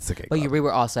 It's the gay club. But we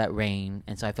were also at Rain,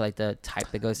 and so I feel like the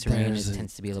type that goes to Rain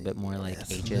tends to be a little bit more like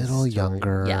ages. A little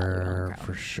younger,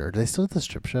 for sure. Do they still have the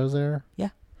strip shows there? Yeah.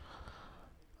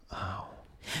 Oh,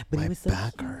 but my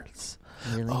back hurts.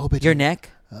 Really? Oh, but your neck?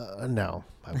 No,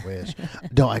 I wish.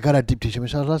 No, I got a deep tissue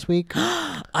massage last week.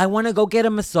 I want to go get a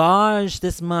massage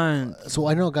this month. So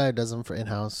I know a guy who does them for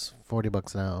in-house,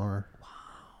 $40 an hour.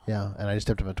 Yeah, and I just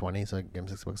tipped him at 20, so I gave him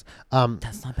 $60.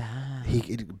 That's not bad.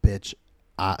 Bitch.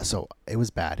 So it was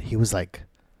bad. He was like,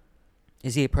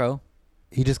 is he a pro?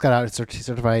 He just got out. He's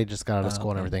certified. He just got out of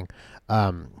school and everything.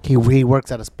 He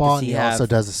works at a spa. And he also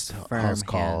does house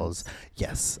calls.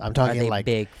 Yes, I'm talking like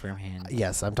big firm hands.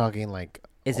 Yes, I'm talking like.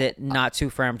 Is it not too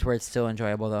firm to where it's still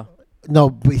enjoyable though? No,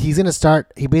 but he's gonna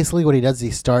start. He basically what he does. He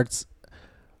starts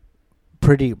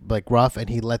pretty like rough, and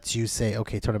he lets you say,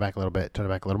 "Okay, turn it back a little bit, turn it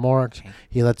back a little more." Okay.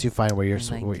 He lets you find where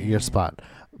your spot.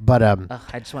 But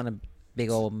I just want a big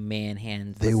old man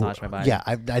hand massage my body. Yeah,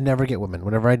 I never get women.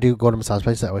 Whenever I do go to massage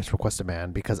places, I always request a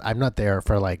man because I'm not there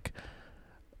for like.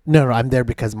 No, I'm there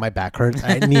because my back hurts.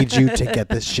 I need you to get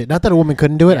this shit. Not that a woman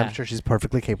couldn't do it. Yeah. I'm sure she's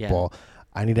perfectly capable. Yeah.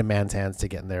 I need a man's hands to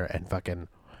get in there and fucking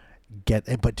get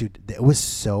it. But dude, it was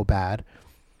so bad.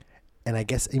 And I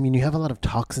mean, you have a lot of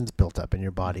toxins built up in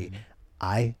your body. Mm-hmm.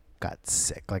 I got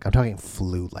sick. Like, I'm talking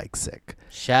flu-like sick.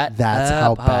 That's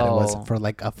how bad it was. For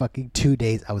like a fucking 2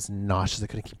 days, I was nauseous. I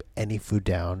couldn't keep any food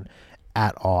down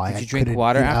at all. Did you drink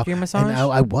water after your massage? And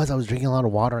I was drinking a lot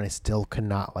of water, and I still could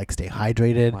not like stay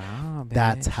hydrated. Wow, bitch.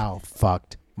 That's how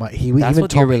fucked. That's even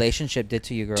what your relationship did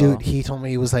to you, girl. Dude, he told me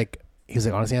he was like,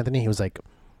 honestly, Anthony, he's like,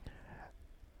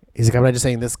 I'm not just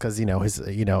saying this because,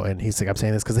 and he's like, I'm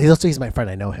saying this because he's my friend.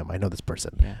 I know him. I know this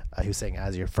person. Yeah. He was saying,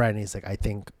 as your friend, he's like, I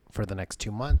think for the next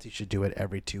 2 months, you should do it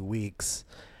every 2 weeks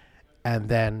and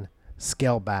then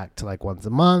scale back to like once a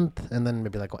month and then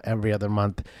maybe like every other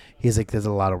month. He's like, there's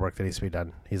a lot of work that needs to be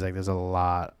done. He's like, there's a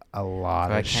lot of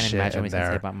shit. I can't imagine what he's going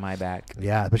to say about my back.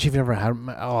 Yeah, but you've never had,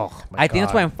 I think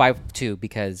that's why I'm 5'2",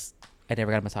 because I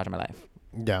never got a massage in my life.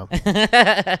 Yeah.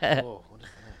 Whoa, what is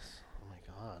this? Oh my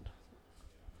God.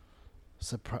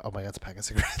 Oh my God, it's a pack of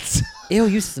cigarettes. Ew,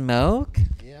 you smoke?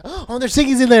 Yeah. Oh, there's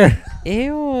ciggies in there.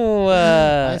 Ew.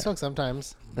 I smoke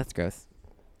sometimes. That's gross.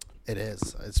 It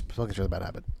is. Smoking's a really bad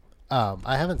habit.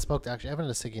 I haven't smoked, actually. I haven't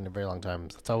had a ciggy in a very long time.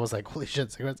 So I was like, holy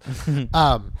shit, cigarettes.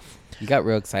 You got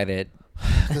real excited.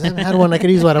 Because I haven't had one. I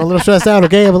could use one. I'm a little stressed out,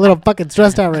 okay? I'm a little fucking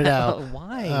stressed out right now.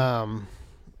 Why?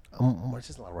 It's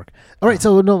just a lot of work. All right,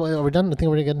 so no, are we done? I think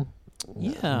we're good.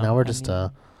 Yeah. Now we're just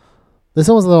this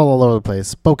one was a little all over the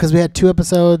place, but because we had 2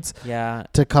 episodes,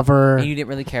 to cover, and you didn't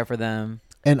really care for them,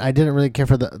 and I didn't really care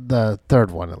for the third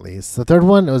one. At least the third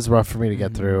one, it was rough for me to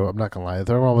get through. I'm not gonna lie. The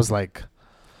third one was like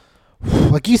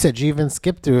you said, you even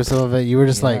skipped through some of it. You were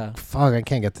just like, fuck, I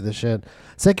can't get to this shit.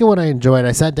 Second one, I enjoyed.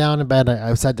 I sat down in bed.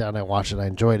 I sat down. I watched it. I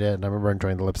enjoyed it, and I remember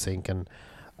enjoying the lip sync and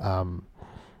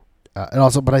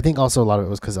also, but I think also a lot of it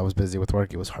was because I was busy with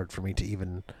work. It was hard for me to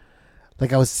even,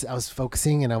 like, I was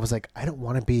focusing, and I was like, I don't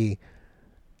want to be.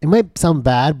 It might sound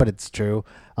bad, but it's true.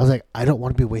 I was like, I don't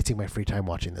want to be wasting my free time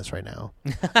watching this right now.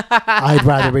 I'd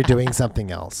rather be doing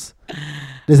something else.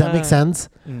 Does that make sense?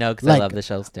 No, because I love the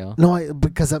show still. No,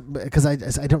 because I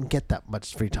don't get that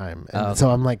much free time, and so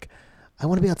I'm like, I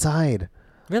want to be outside.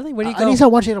 Really? Where do you go? I need to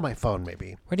start watching it on my phone,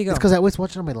 maybe. Where do you go? It's because I always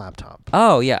watch it on my laptop.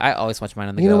 Oh, yeah. I always watch mine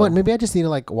on the go. You know what? Maybe I just need to,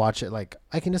 like, watch it. Like,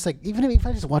 I can just, like, even if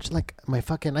I just watch it, like, I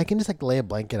can just, like, lay a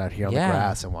blanket out here on the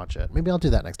grass and watch it. Maybe I'll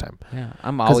do that next time. Yeah.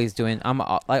 I'm always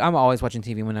watching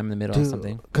TV when I'm in the middle of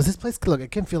something. Because this place, look,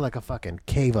 it can feel like a fucking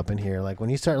cave up in here. Like, when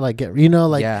you start, like,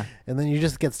 and then you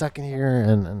just get stuck in here.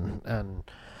 And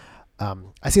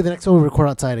I see the next one we record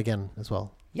outside again as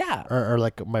well. Yeah. Or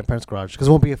like my parents' garage, because it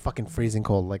won't be a fucking freezing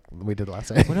cold like we did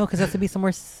last night. Well, no, because it has to be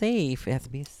somewhere safe. It has to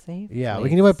be safe. Yeah, place. we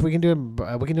can do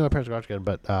my parents' garage again,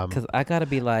 but because I gotta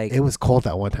be like, it was cold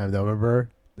that one time though.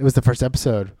 Remember, it was the first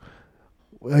episode.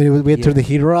 We had turned the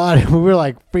heater on, and we were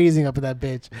like freezing up in that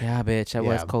bitch. Yeah, bitch, it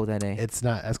was cold that day. It's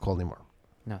not as cold anymore.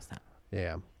 No, it's not.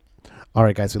 Yeah. All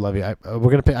right, guys, we love you.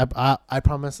 We're gonna pick. I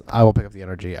promise, I will pick up the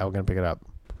energy. I'm gonna pick it up.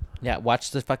 Yeah,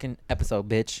 watch the fucking episode,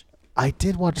 bitch. I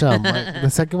did watch the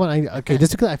second one.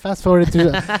 Just because I fast forwarded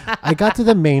through, I got to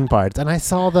the main parts and I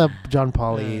saw the John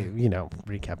Pauly,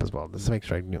 recap as well, just to make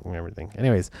sure I knew everything.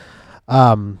 Anyways,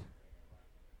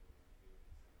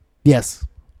 yes,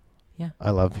 yeah, I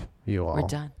love you all. We're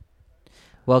done.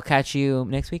 We'll catch you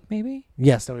next week, maybe.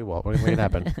 Yes, no, we will. We're gonna make it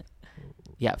happen.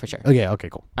 Yeah, for sure. Okay,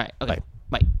 cool. All right. Okay.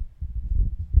 Bye.